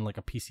always been a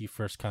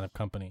PC-first kind of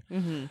company.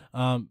 Mm-hmm.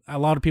 A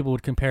lot of people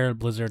would compare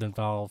Blizzard and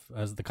Valve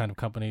as the kind of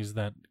companies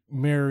that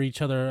mirror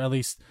each other, at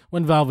least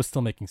when Valve was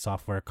still making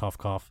software, cough,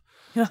 cough.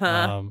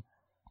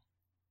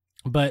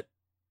 But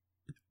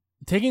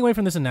taking away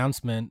from this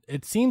announcement,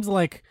 it seems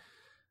like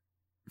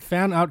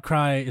fan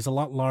outcry is a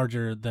lot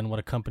larger than what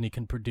a company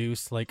can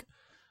produce.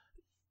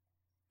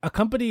 A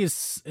company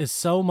is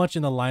so much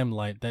in the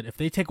limelight that if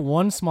they take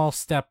one small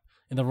step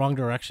in the wrong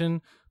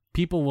direction,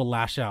 people will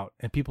lash out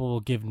and people will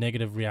give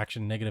negative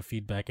reaction, negative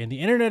feedback. And the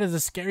internet is a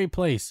scary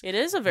place. It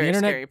is a very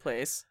scary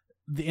place.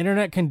 The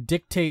internet can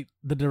dictate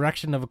the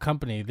direction of a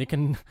company. They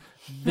can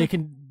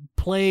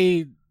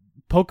play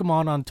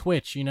Pokemon on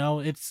Twitch,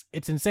 it's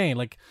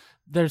insane.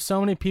 There's so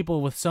many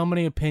people with so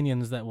many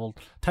opinions that will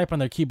type on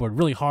their keyboard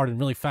really hard and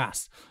really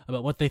fast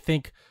about what they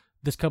think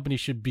this company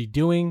should be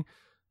doing,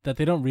 that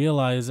they don't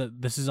realize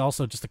that this is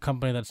also just a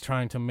company that's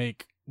trying to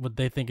make what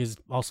they think is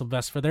also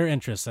best for their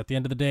interests. At the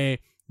end of the day,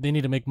 they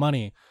need to make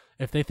money.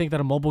 If they think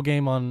that a mobile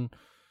game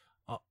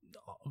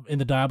in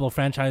the Diablo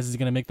franchise is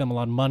going to make them a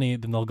lot of money,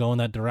 then they'll go in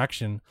that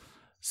direction.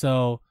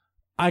 So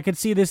I could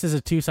see this as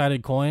a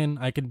two-sided coin.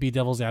 I could be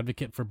devil's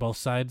advocate for both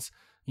sides.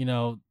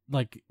 For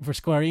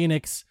Square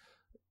Enix,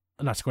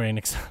 not Square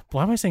Enix.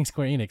 Why am I saying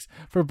Square Enix?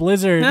 For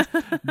Blizzard,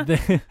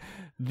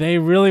 they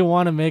really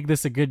want to make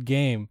this a good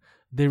game.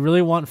 They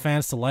really want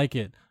fans to like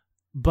it.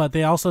 but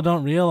they also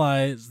don't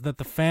realize that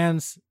the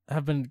fans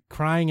have been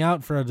crying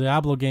out for a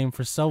Diablo game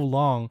for so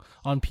long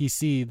on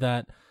PC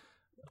that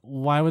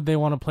why would they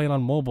want to play it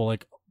on mobile?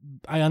 Like,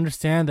 I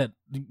understand that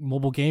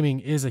mobile gaming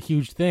is a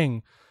huge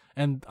thing,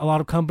 and a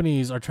lot of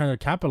companies are trying to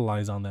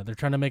capitalize on that. They're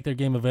trying to make their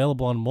game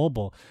available on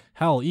mobile.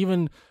 Hell,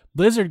 even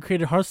Blizzard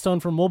created Hearthstone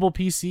for mobile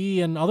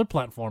PC and other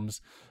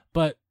platforms.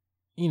 But,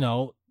 you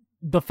know,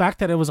 the fact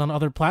that it was on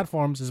other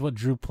platforms is what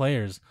drew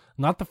players,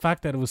 not the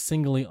fact that it was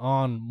singly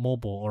on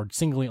mobile or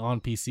singly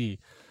on PC.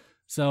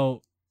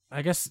 So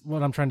I guess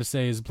what I'm trying to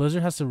say is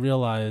Blizzard has to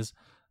realize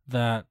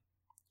that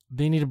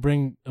they need to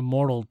bring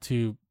Immortal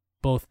to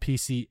both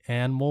PC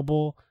and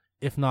mobile,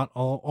 if not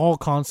all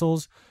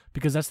consoles,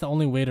 because that's the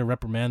only way to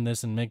reprimand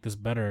this and make this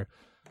better.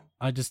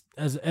 I just,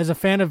 as a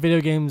fan of video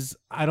games,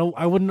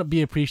 I wouldn't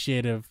be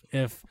appreciative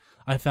if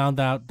I found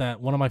out that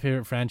one of my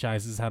favorite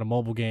franchises had a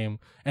mobile game,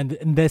 and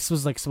this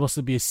was like supposed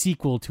to be a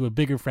sequel to a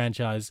bigger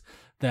franchise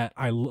that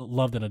I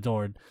loved and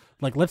adored.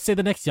 Like, let's say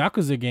the next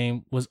Yakuza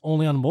game was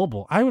only on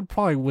mobile, I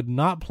would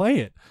not play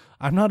it.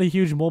 I'm not a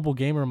huge mobile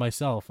gamer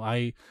myself.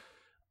 I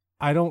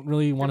don't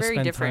really want to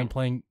spend time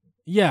playing.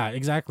 Yeah,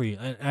 exactly.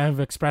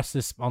 I've expressed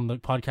this on the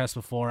podcast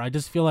before. I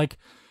just feel like,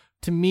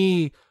 to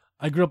me,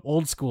 I grew up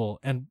old school,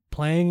 and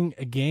playing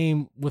a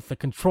game with a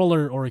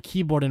controller or a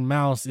keyboard and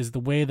mouse is the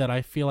way that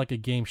I feel like a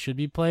game should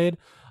be played.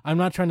 I'm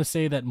not trying to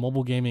say that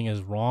mobile gaming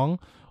is wrong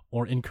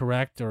or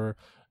incorrect or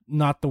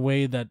not the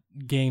way that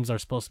games are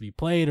supposed to be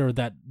played, or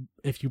that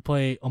if you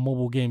play a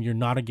mobile game, you're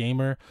not a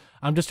gamer.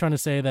 I'm just trying to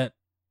say that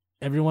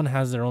everyone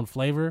has their own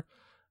flavor,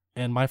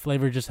 and my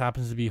flavor just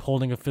happens to be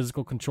holding a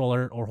physical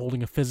controller or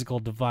holding a physical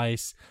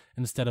device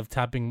instead of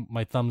tapping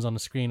my thumbs on the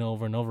screen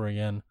over and over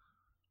again.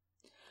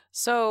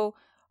 So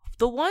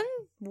the one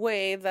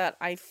way that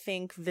I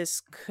think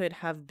this could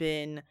have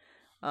been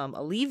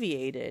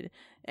alleviated,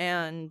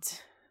 and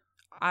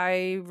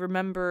I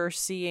remember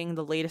seeing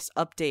the latest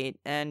update,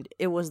 and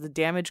it was the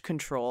damage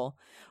control,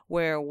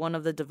 where one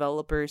of the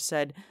developers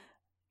said,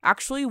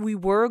 actually, we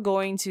were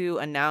going to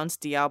announce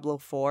Diablo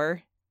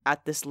 4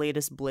 at this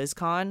latest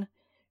BlizzCon.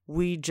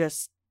 It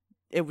just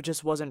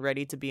wasn't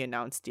ready to be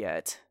announced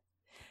yet.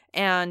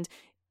 And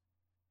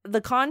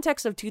the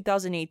context of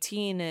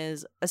 2018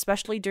 is,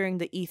 especially during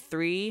the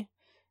E3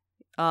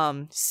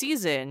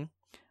 season,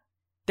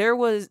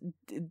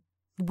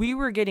 we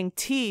were getting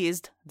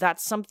teased that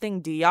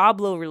something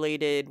Diablo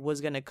related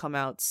was going to come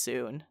out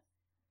soon.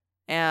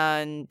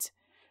 And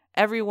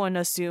everyone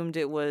assumed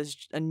it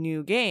was a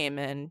new game,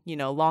 and, you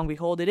know, long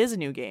behold, it is a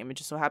new game. It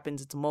just so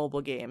happens it's a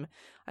mobile game.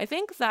 I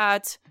think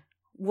that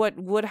what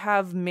would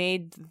have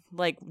made,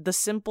 like, the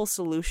simple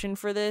solution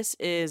for this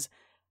is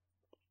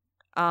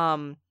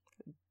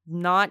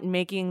not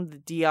making the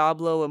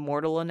Diablo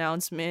Immortal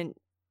announcement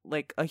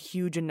like a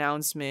huge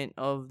announcement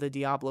of the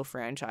Diablo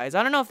franchise.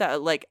 I don't know if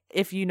that, like,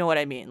 if you know what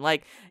I mean.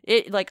 Like,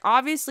 it, like,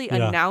 obviously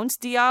announce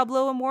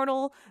Diablo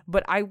Immortal,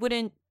 but I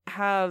wouldn't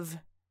have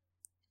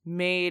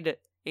made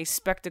a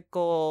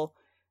spectacle,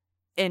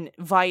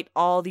 invite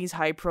all these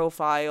high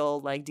profile,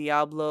 like,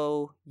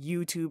 Diablo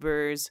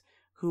YouTubers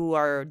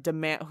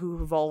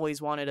who've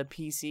always wanted a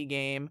PC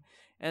game,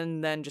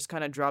 and then just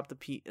kind of drop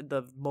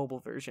the mobile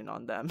version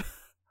on them.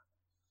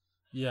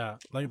 Yeah,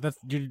 like,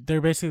 they're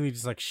basically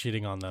just like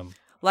shitting on them.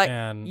 Like,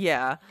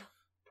 yeah.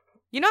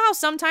 You know how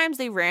sometimes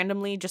they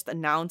randomly just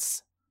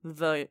announce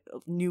the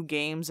new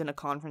games in a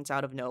conference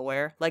out of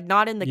nowhere? Like,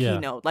 not in the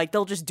keynote. Like,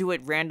 they'll just do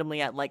it randomly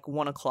at, like,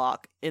 1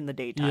 o'clock in the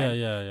daytime.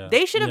 Yeah.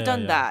 They should have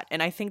done that,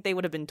 and I think they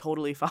would have been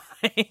totally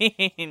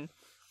fine.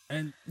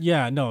 And,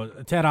 yeah, no,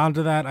 to add on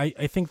to that,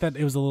 I think that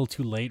it was a little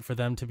too late for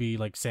them to be,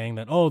 like, saying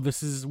that, oh,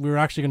 we were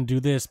actually going to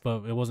do this,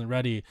 but it wasn't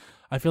ready.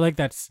 I feel like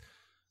that's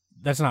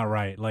not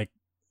right. Like,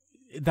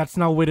 that's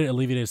not a way to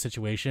alleviate a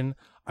situation.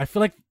 I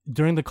feel like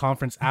during the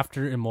conference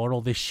after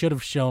Immortal, they should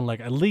have shown, like,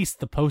 at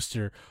least the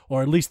poster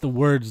or at least the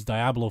words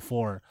Diablo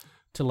 4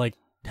 to, like,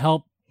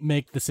 help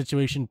make the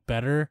situation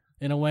better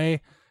in a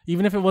way.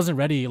 Even if it wasn't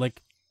ready,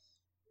 like,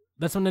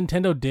 that's what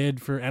Nintendo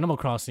did for Animal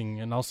Crossing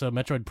and also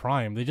Metroid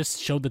Prime. They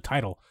just showed the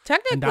title.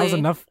 Technically, and that was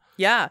enough.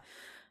 Yeah,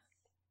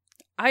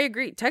 I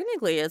agree.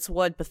 Technically, it's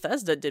what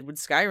Bethesda did with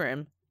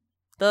Skyrim.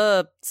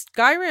 The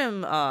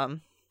Skyrim,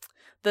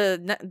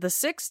 the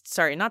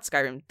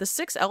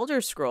sixth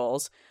Elder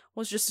Scrolls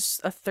was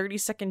just a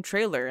 30-second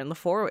trailer in the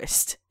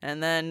forest,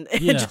 and then it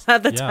just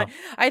had the time.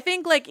 I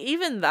think, like,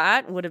 even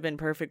that would have been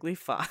perfectly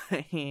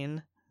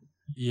fine.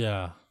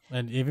 Yeah,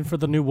 and even for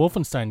the new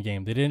Wolfenstein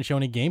game, they didn't show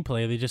any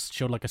gameplay. They just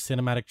showed, like, a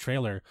cinematic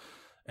trailer.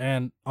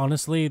 And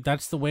honestly,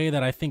 that's the way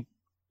that I think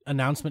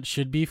announcements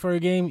should be for a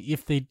game.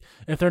 If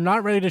they're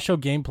not ready to show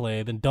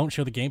gameplay, then don't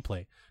show the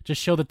gameplay.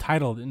 Just show the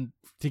title and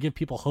to give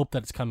people hope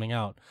that it's coming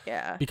out.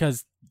 Yeah.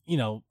 Because, you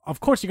know, of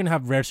course you're going to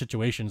have rare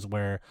situations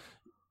where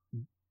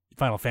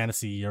Final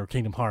Fantasy or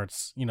Kingdom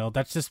Hearts, you know,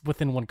 that's just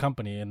within one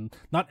company, and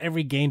not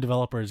every game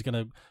developer is going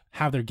to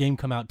have their game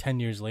come out 10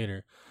 years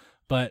later.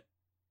 But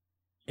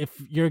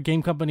if you're a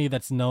game company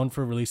that's known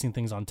for releasing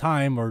things on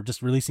time, or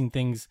just releasing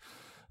things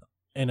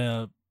in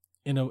a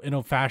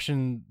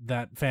fashion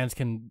that fans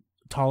can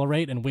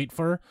tolerate and wait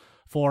for,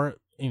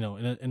 in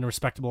a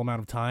respectable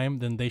amount of time,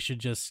 then they should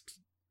just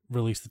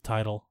release the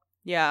title.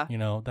 Yeah.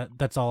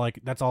 That's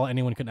all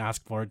anyone can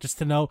ask for. Just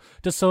to know,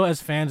 just so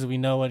as fans we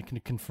know and can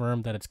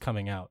confirm that it's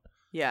coming out.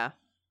 Yeah.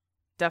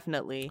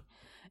 Definitely.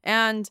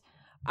 And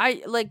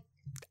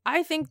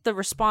I think the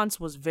response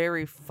was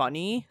very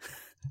funny.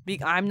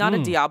 I'm not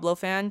a Diablo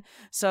fan,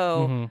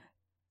 so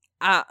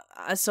a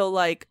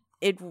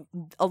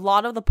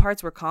lot of the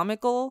parts were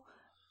comical.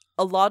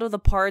 A lot of the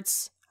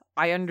parts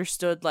I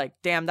understood, like,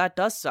 damn, that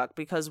does suck,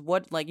 because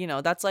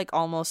that's like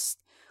almost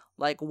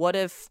like, what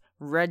if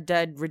Red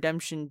Dead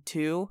Redemption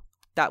 2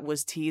 that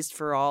was teased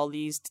for all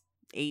these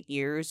 8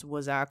 years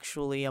was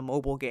actually a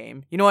mobile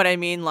game? You know what I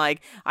mean?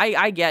 Like,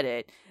 I get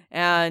it.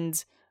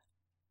 And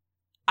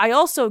I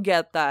also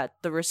get that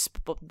the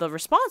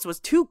response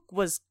was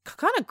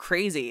kind of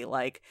crazy.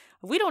 Like,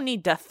 we don't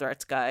need death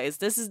threats, guys.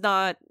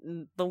 The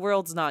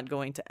world's not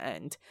going to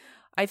end.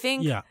 I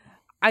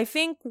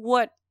think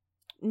what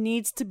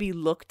needs to be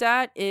looked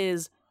at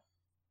is,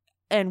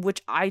 and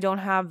which I don't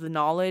have the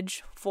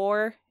knowledge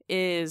for,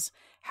 is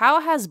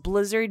how has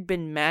Blizzard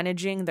been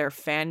managing their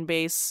fan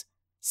base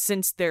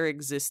since their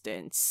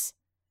existence?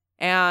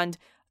 And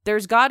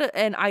there's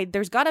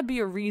gotta be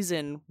a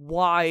reason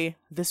why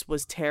this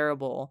was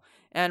terrible.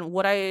 And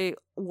what I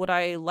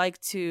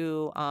like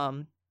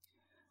to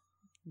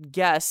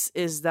guess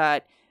is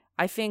that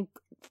I think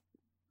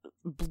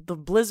the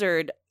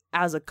Blizzard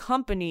as a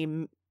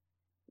company,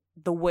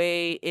 the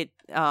way it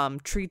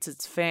treats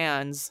its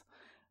fans,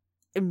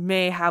 it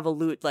may have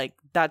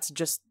that's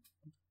just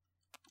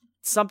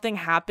something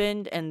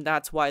happened, and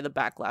that's why the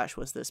backlash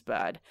was this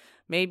bad.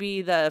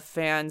 Maybe the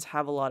fans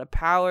have a lot of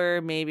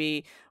power.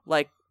 Maybe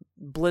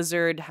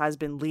Blizzard has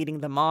been leading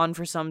them on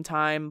for some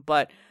time,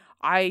 but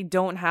I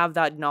don't have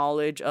that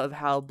knowledge of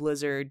how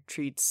Blizzard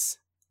treats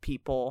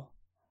people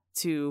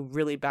to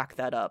really back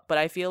that up. But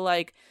I feel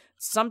like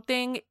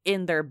something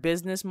in their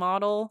business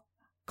model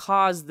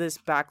caused this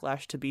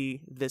backlash to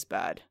be this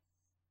bad.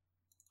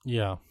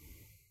 Yeah.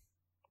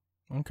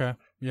 Okay.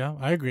 Yeah,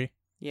 I agree.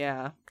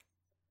 Yeah.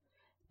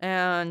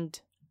 And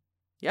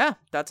yeah,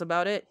 that's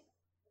about it.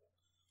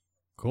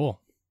 Cool.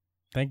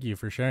 Thank you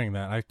for sharing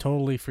that. I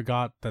totally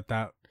forgot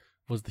that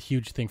was the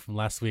huge thing from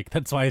last week.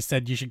 That's why I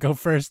said you should go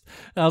first.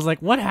 I was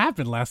like, what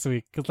happened last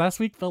week? Because last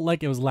week felt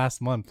like it was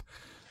last month.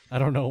 I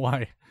don't know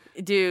why.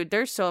 Dude,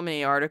 there's so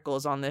many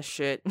articles on this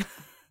shit.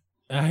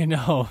 I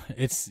know.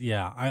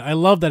 I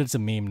love that it's a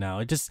meme now.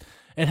 It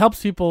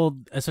helps people,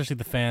 especially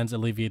the fans,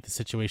 alleviate the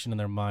situation in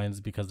their minds,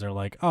 because they're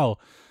like, oh,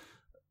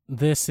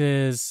 this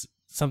is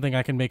something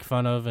I can make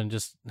fun of and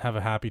just have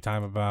a happy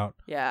time about.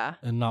 Yeah.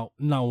 And not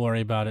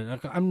worry about it.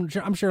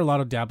 I'm sure a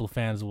lot of Diablo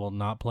fans will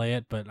not play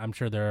it, but I'm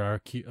sure there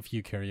are a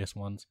few curious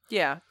ones.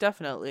 Yeah,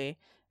 definitely.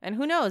 And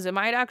who knows, it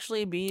might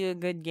actually be a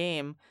good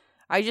game.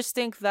 I just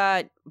think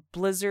that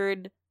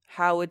Blizzard,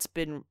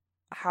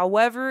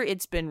 however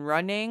it's been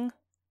running,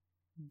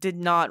 did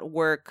not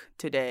work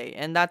today.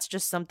 And that's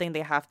just something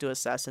they have to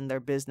assess in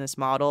their business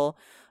model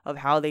of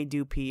how they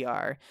do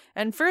PR.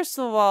 And first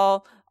of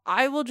all,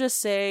 I will just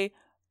say,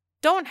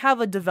 don't have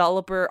a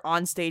developer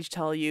on stage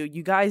tell you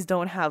guys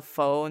don't have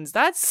phones.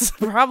 That's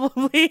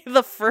probably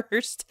the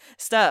first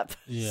step.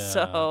 Yeah.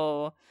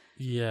 So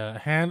yeah,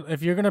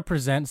 if you're gonna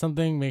present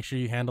something, make sure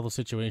you handle the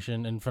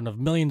situation in front of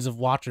millions of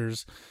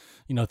watchers,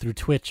 through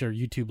Twitch or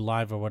YouTube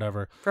Live or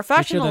whatever.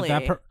 Professionally.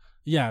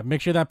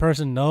 Make sure that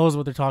person knows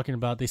what they're talking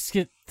about. They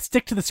stick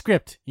to the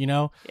script.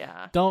 Yeah.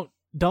 Don't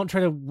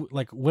try to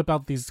whip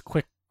out these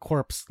quick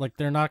corpse.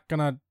 They're not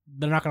gonna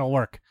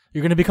work.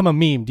 You're gonna become a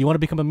meme. Do you want to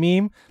become a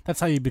meme? That's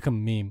how you become a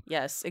meme.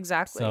 Yes,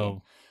 exactly.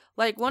 So,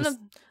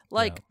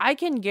 I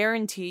can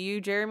guarantee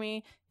you,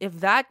 Jeremy, if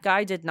that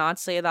guy did not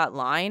say that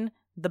line,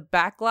 the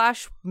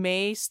backlash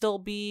may still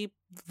be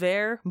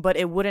there, but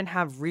it wouldn't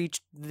have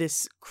reached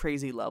this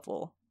crazy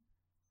level.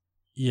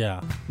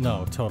 Yeah,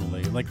 no,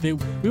 totally.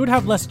 We would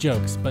have less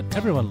jokes, but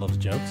everyone loves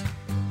jokes.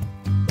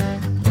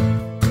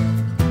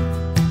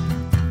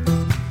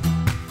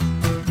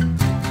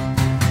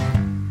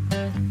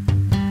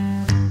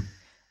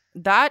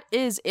 That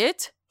is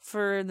it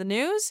for the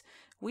news.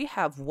 We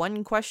have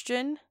one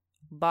question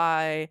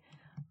by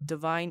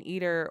Divine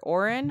Eater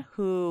Oren,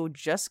 who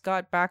just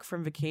got back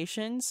from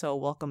vacation, so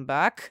welcome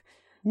back.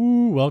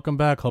 Ooh, welcome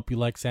back. Hope you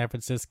like San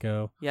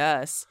Francisco.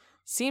 Yes.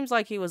 Seems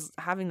like he was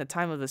having the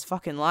time of his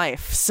fucking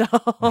life. So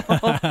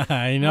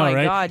I know, right? Oh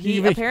my god.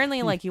 He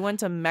apparently he went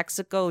to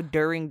Mexico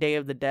during Day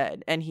of the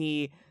Dead, and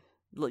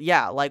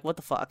what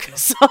the fuck?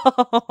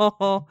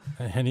 So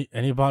and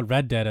he bought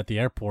Red Dead at the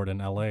airport in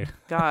LA.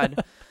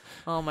 God.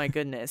 Oh my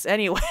goodness.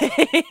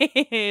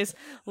 Anyways,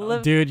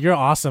 dude, you're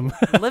awesome.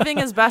 Living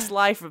his best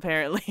life,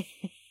 apparently.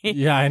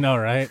 Yeah, I know,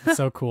 right?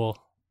 So cool.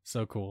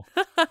 So cool.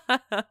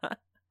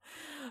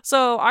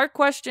 So our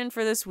question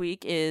for this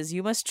week is,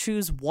 you must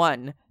choose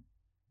one.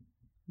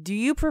 Do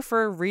you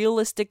prefer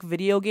realistic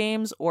video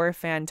games or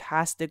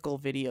fantastical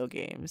video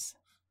games?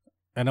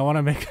 And I want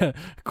to make a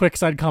quick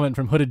side comment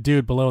from Hooded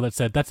Dude below that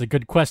said, "That's a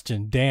good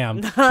question,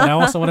 damn." But I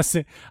also want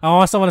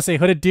to say,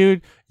 Hooded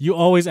Dude, you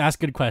always ask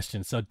good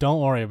questions, so don't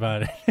worry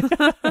about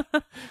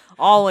it.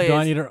 Always.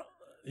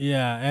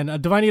 Yeah,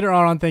 and Divine Eater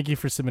Aron, thank you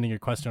for submitting your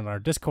question on our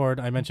Discord.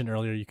 I mentioned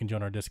earlier you can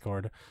join our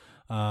Discord.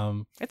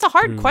 It's a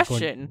hard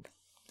question.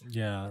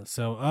 Yeah,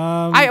 so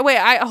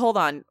I hold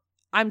on.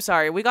 I'm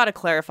sorry. We got to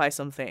clarify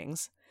some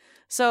things.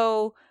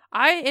 So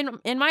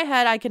in my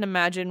head, I can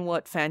imagine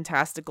what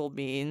fantastical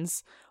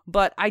means,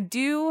 but I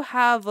do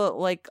have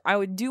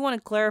I do want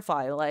to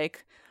clarify,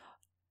 like,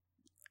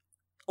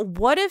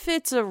 what if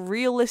it's a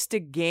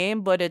realistic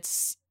game, but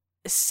it's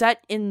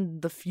set in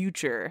the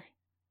future?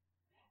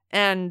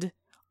 And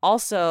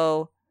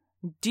also,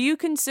 do you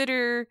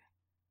consider,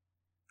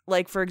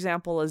 like, for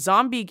example, a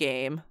zombie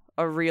game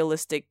a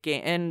realistic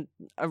game and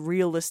a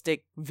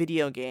realistic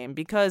video game?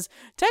 Because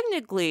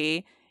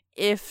technically,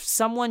 if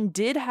someone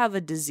did have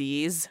a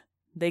disease,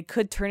 they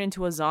could turn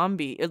into a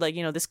zombie. Like,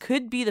 this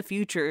could be the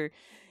future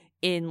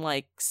in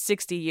like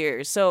 60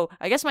 years. So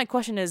I guess my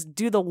question is,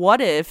 do the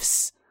what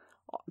ifs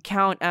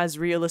count as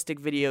realistic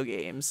video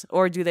games,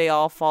 or do they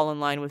all fall in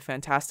line with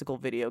fantastical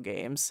video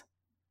games?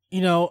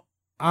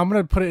 I'm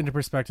going to put it into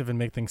perspective and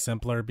make things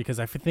simpler, because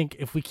I think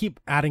if we keep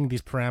adding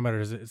these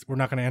parameters, we're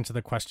not going to answer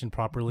the question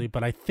properly.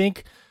 But I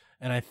think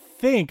a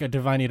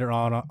Divine Eater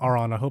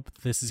Aron, I hope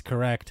this is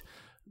correct,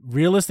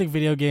 realistic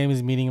video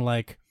games meaning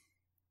like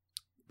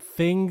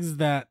things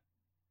that,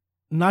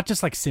 not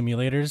just like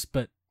simulators,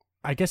 but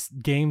I guess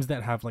games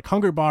that have like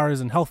hunger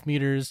bars and health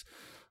meters,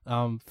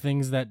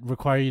 things that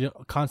require you to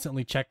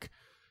constantly check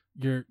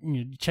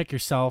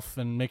yourself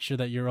and make sure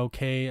that you're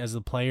okay as a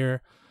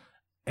player.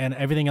 And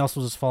everything else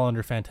will just fall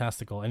under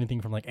fantastical.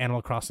 Anything from like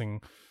Animal Crossing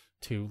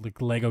to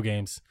like Lego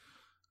games.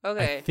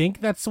 Okay. I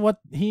think that's what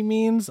he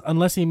means,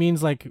 unless he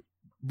means like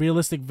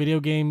realistic video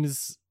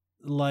games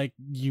like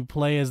you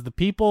play as the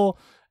people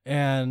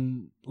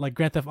and like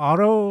Grand Theft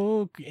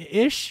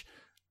Auto-ish.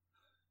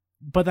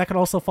 But that could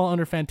also fall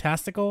under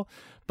fantastical.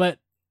 But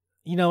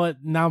you know what?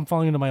 Now I'm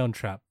falling into my own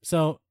trap.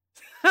 So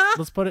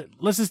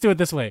let's just do it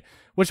this way.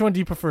 Which one do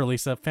you prefer,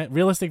 Lisa?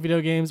 Realistic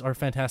video games or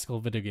fantastical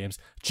video games?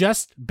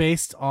 Just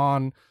based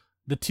on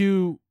the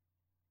two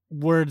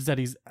words that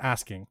he's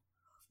asking.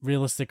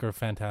 Realistic or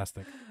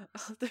fantastic?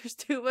 Oh, there's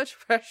too much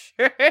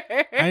pressure.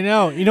 I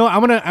know.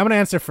 I'm gonna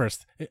answer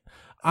first.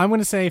 I'm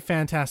gonna say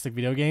fantastic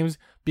video games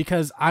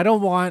because I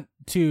don't want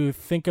to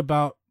think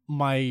about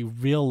my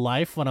real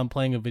life when I'm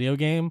playing a video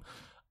game.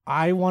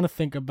 I want to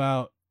think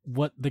about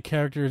what the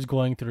character is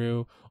going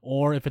through,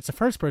 or if it's a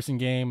first-person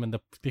game and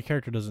the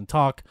character doesn't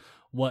talk,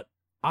 what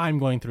I'm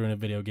going through in a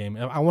video game.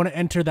 I want to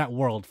enter that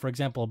world. For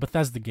example, a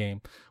Bethesda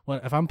game.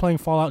 If I'm playing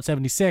Fallout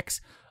 76,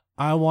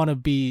 I want to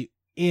be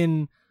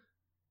in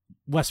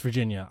West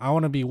Virginia. I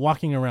want to be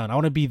walking around. I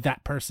want to be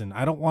that person.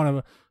 I don't want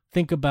to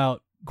think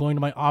about going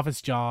to my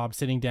office job,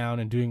 sitting down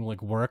and doing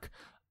like work.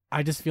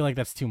 I just feel like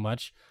that's too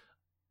much.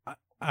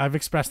 I've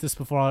expressed this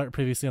before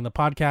previously on the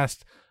podcast.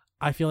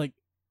 I feel like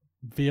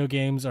video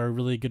games are a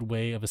really good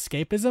way of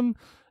escapism,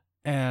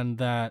 and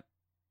that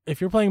if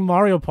you're playing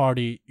Mario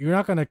Party, you're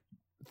not going to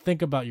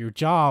think about your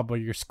job or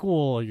your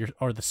school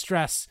or the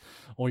stress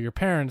or your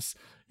parents.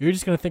 You're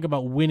just going to think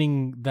about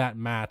winning that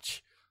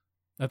match,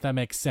 if that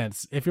makes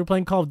sense. If you're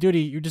playing Call of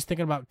Duty, you're just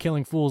thinking about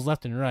killing fools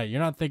left and right. You're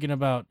not thinking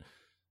about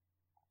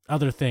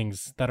other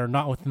things that are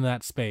not within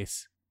that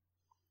space,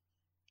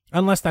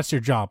 unless that's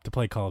your job to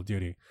play Call of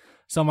Duty.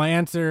 So my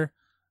answer,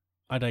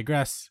 I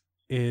digress,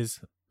 is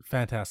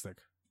fantastic.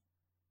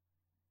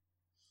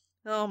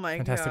 Oh my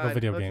Fantastical god.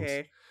 video Okay.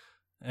 games.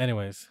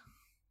 Anyways.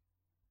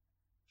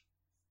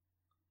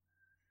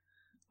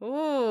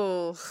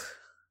 Ooh.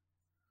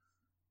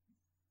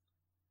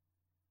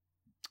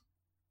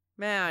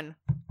 Man.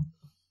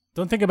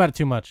 Don't think about it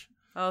too much.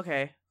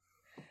 Okay.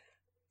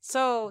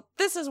 So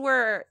this is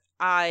where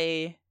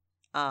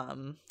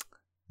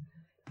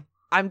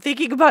I'm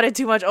thinking about it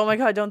too much. Oh my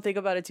god, don't think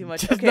about it too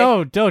much. Okay.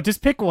 No,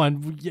 just pick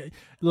one.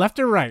 Left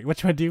or right?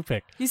 Which one do you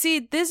pick? You see,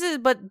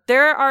 but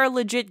there are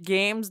legit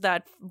games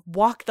that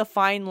walk the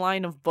fine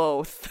line of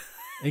both.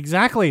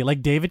 Exactly,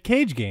 like David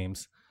Cage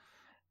games.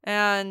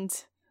 And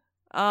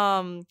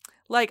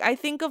like I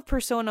think of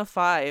Persona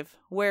 5,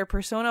 where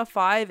Persona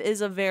 5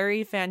 is a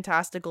very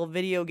fantastical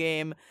video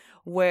game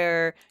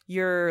where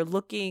you're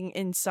looking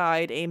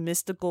inside a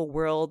mystical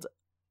world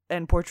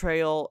and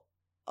portrayal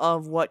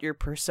of what your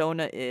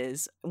persona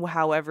is,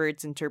 however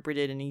it's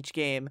interpreted in each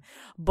game.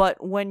 But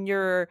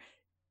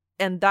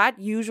and that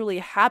usually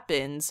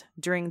happens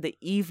during the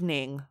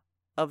evening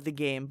of the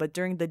game, but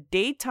during the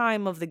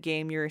daytime of the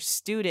game, you're a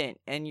student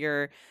and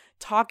you're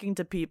talking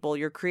to people,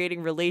 you're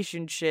creating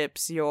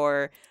relationships,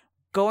 you're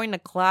going to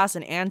class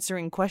and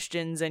answering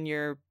questions, and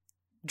you're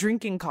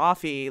drinking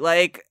coffee,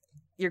 like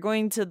you're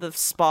going to the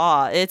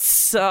spa.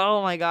 It's,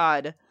 oh my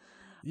god.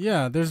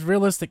 Yeah, there's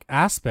realistic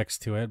aspects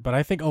to it, but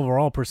I think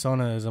overall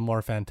Persona is a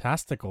more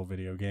fantastical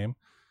video game.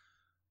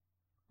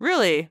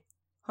 Really?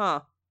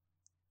 Huh.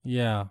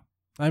 Yeah.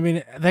 I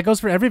mean, that goes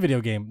for every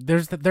video game.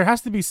 There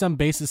has to be some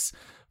basis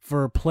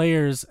for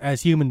players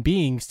as human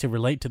beings to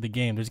relate to the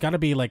game. There's got to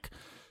be like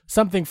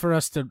something for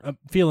us to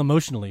feel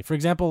emotionally. For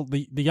example,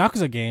 the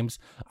Yakuza games,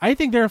 I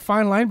think they're a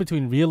fine line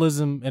between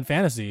realism and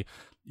fantasy.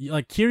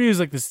 Like Kiryu's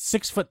like this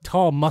 6 foot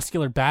tall,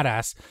 muscular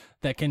badass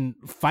that can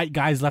fight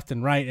guys left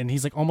and right, and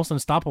he's like almost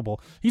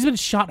unstoppable. He's been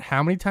shot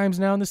how many times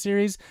now in the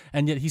series,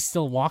 and yet he's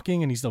still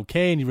walking and he's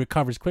okay and he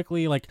recovers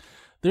quickly. Like,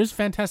 there's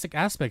fantastic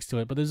aspects to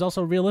it, but there's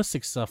also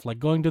realistic stuff like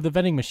going to the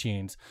vending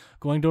machines,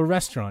 going to a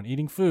restaurant,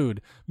 eating food,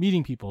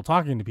 meeting people,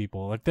 talking to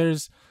people. Like,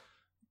 there's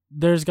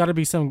got to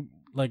be some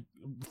like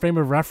frame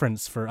of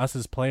reference for us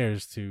as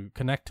players to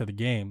connect to the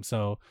game.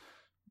 So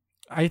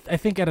I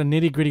think at a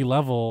nitty-gritty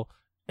level,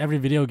 every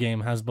video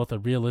game has both a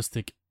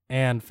realistic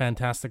and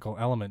fantastical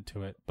element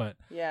to it. But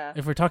Yeah.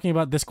 if we're talking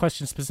about this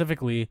question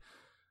specifically,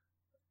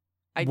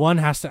 one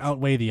has to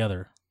outweigh the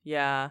other.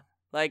 Yeah.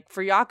 Like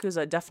for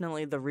Yakuza,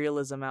 definitely the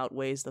realism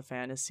outweighs the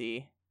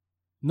fantasy.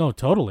 No,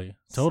 totally.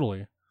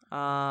 Totally.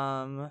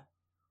 I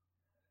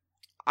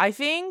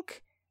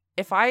think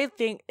if I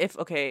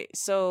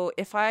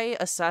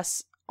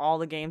assess all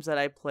the games that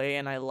I play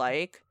and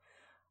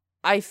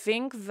I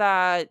think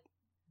that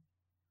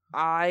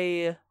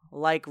I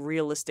like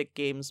realistic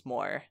games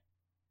more.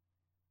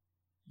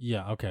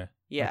 Yeah, okay.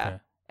 Yeah. Okay.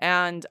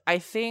 And I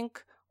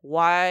think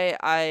why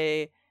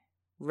I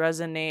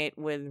resonate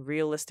with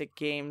realistic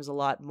games a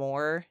lot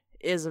more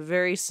is a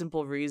very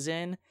simple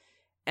reason,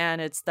 and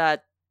it's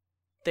that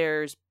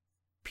there's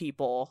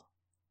people.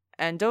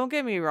 And don't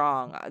get me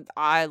wrong,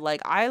 I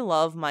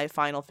love my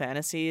Final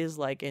Fantasies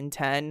like in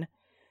 10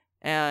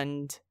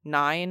 and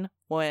 9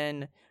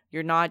 when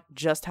you're not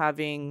just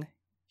having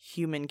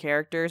human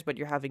characters, but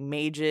you're having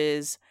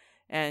mages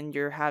and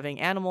you're having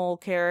animal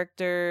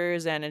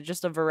characters and it's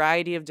just a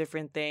variety of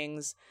different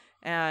things.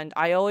 And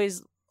I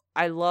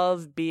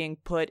love being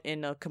put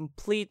in a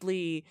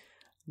completely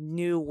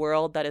new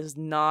world that is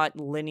not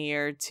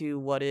linear to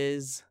what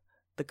is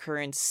the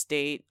current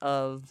state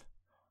of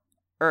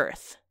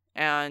Earth.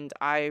 And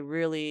I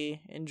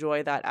really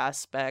enjoy that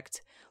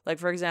aspect. Like,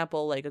 for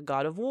example, like a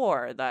God of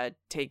War that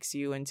takes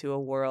you into a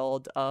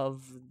world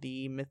of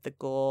the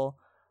mythical,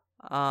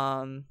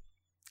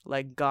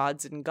 like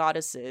gods and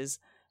goddesses.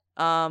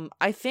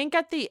 I think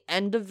at the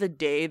end of the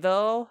day,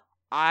 though,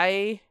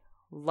 I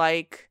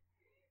like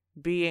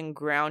being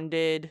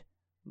grounded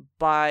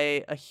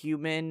by a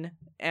human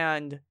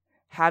and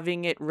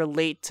having it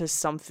relate to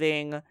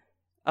something,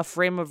 a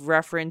frame of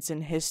reference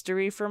in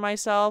history for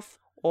myself,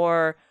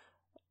 or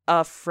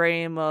a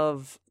frame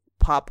of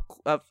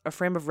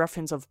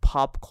reference of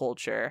pop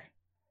culture,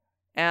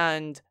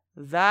 and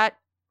that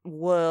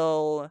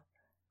will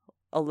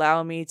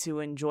allow me to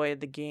enjoy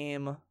the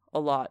game a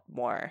lot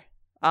more.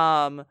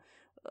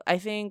 I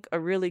think a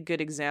really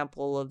good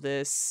example of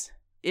this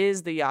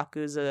is the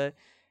Yakuza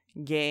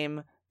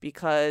game,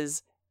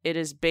 because it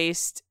is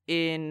based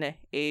in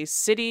a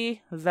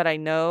city that I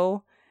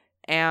know,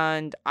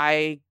 and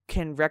I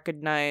can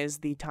recognize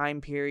the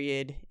time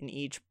period in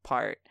each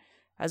part,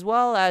 as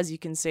well as you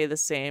can say the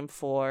same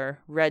for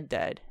Red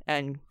Dead.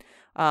 And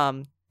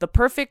the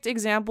perfect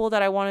example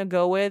that I want to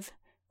go with,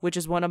 which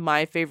is one of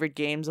my favorite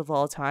games of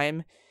all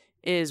time,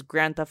 is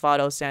Grand Theft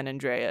Auto San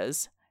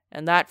Andreas.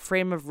 And that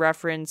frame of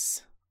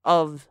reference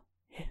of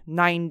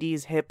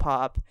 90s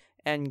hip-hop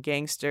and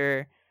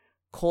gangster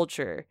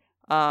culture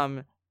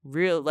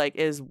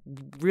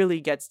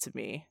really gets to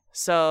me.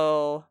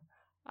 So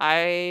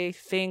I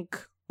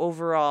think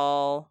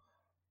overall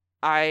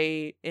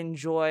I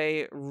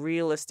enjoy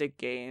realistic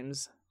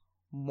games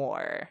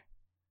more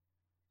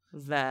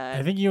than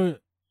I think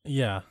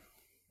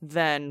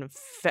than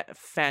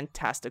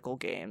fantastical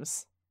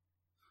games.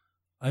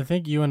 I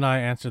think you and I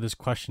answer this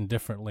question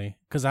differently,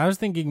 because I was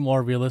thinking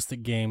more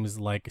realistic games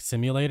like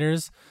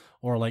simulators,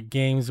 or like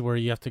games where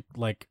you have to,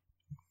 like,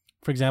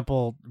 for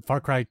example, Far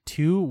Cry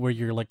 2, where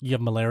you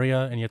have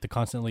malaria and you have to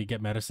constantly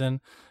get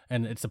medicine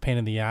and it's a pain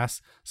in the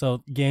ass.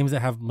 So games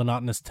that have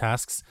monotonous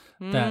tasks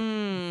that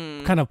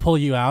kind of pull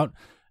you out.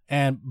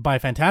 And by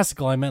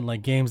fantastical, I meant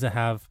like games that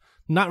have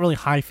not really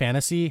high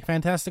fantasy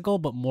fantastical,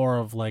 but more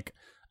of like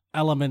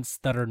elements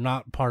that are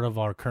not part of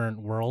our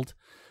current world.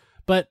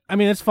 But I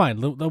mean, it's fine.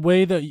 The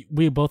way that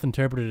we both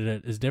interpreted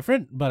it is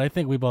different, but I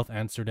think we both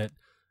answered it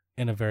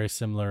in a very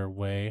similar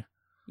way.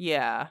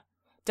 Yeah.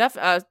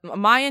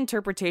 My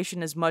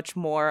interpretation is much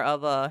more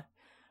of a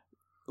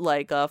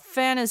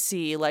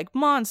fantasy, like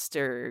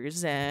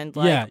monsters and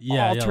like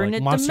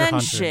alternate like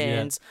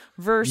dimensions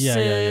Hunter,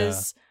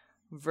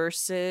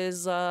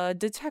 versus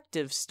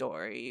detective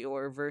story,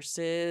 or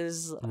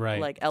versus right.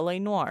 like LA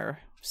Noire.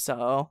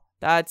 So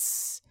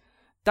that's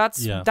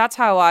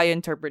how I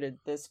interpreted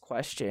this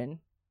question.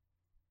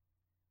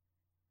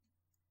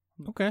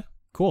 Okay,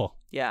 cool.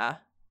 Yeah.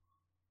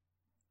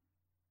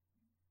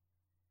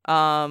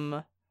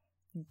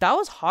 That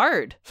was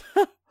hard.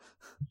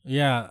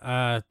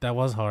 Yeah, that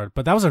was hard,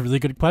 but that was a really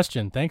good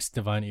question. Thanks,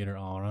 Divine Eater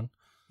Alron.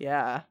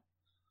 Yeah.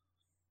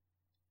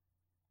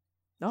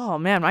 Oh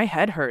man, my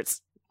head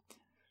hurts.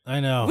 I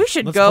know. We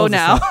should Let's go close this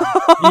now. up.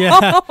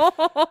 Yeah.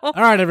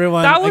 All right,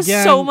 everyone. That was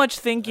Again, so much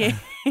thinking.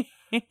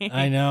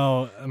 I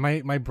know.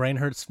 My brain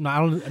hurts. I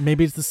don't.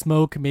 Maybe it's the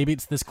smoke. Maybe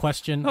it's this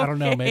question. I don't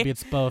know. Okay. Maybe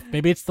it's both.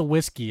 Maybe it's the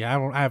whiskey. I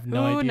have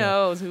no idea. Who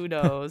knows? Who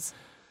knows?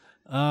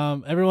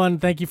 Everyone,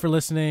 thank you for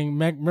listening.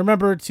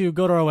 Remember to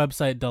go to our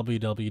website,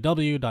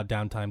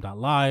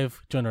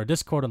 www.downtime.live. Join our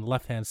Discord on the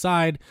left-hand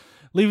side.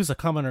 Leave us a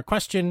comment or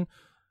question.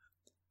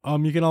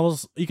 You can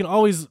always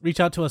reach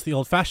out to us the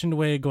old-fashioned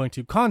way, going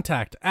to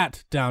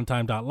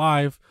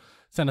contact@downtime.live.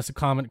 Send us a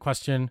comment,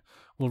 question.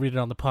 We'll read it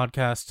on the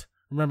podcast.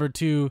 Remember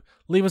to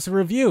leave us a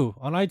review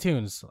on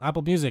iTunes,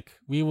 Apple Music.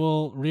 We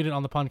will read it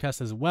on the podcast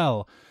as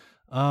well.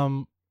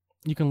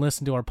 You can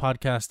listen to our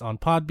podcast on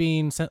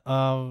Podbean,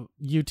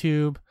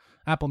 YouTube,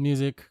 Apple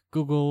Music,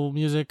 Google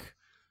Music.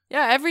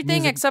 Yeah,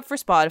 everything except for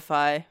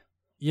Spotify.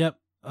 Yep.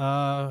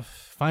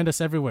 Find us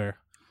everywhere.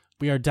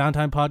 We are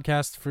Downtime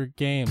Podcast for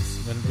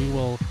games, and we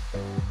will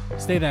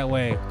stay that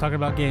way, talking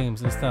about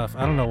games and stuff.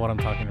 I don't know what I'm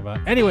talking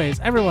about. Anyways,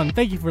 everyone,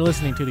 thank you for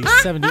listening to the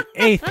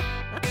 78th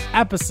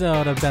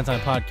episode of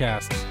Downtime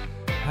Podcast.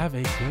 Have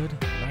a good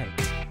night.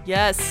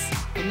 Yes.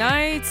 Good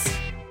night.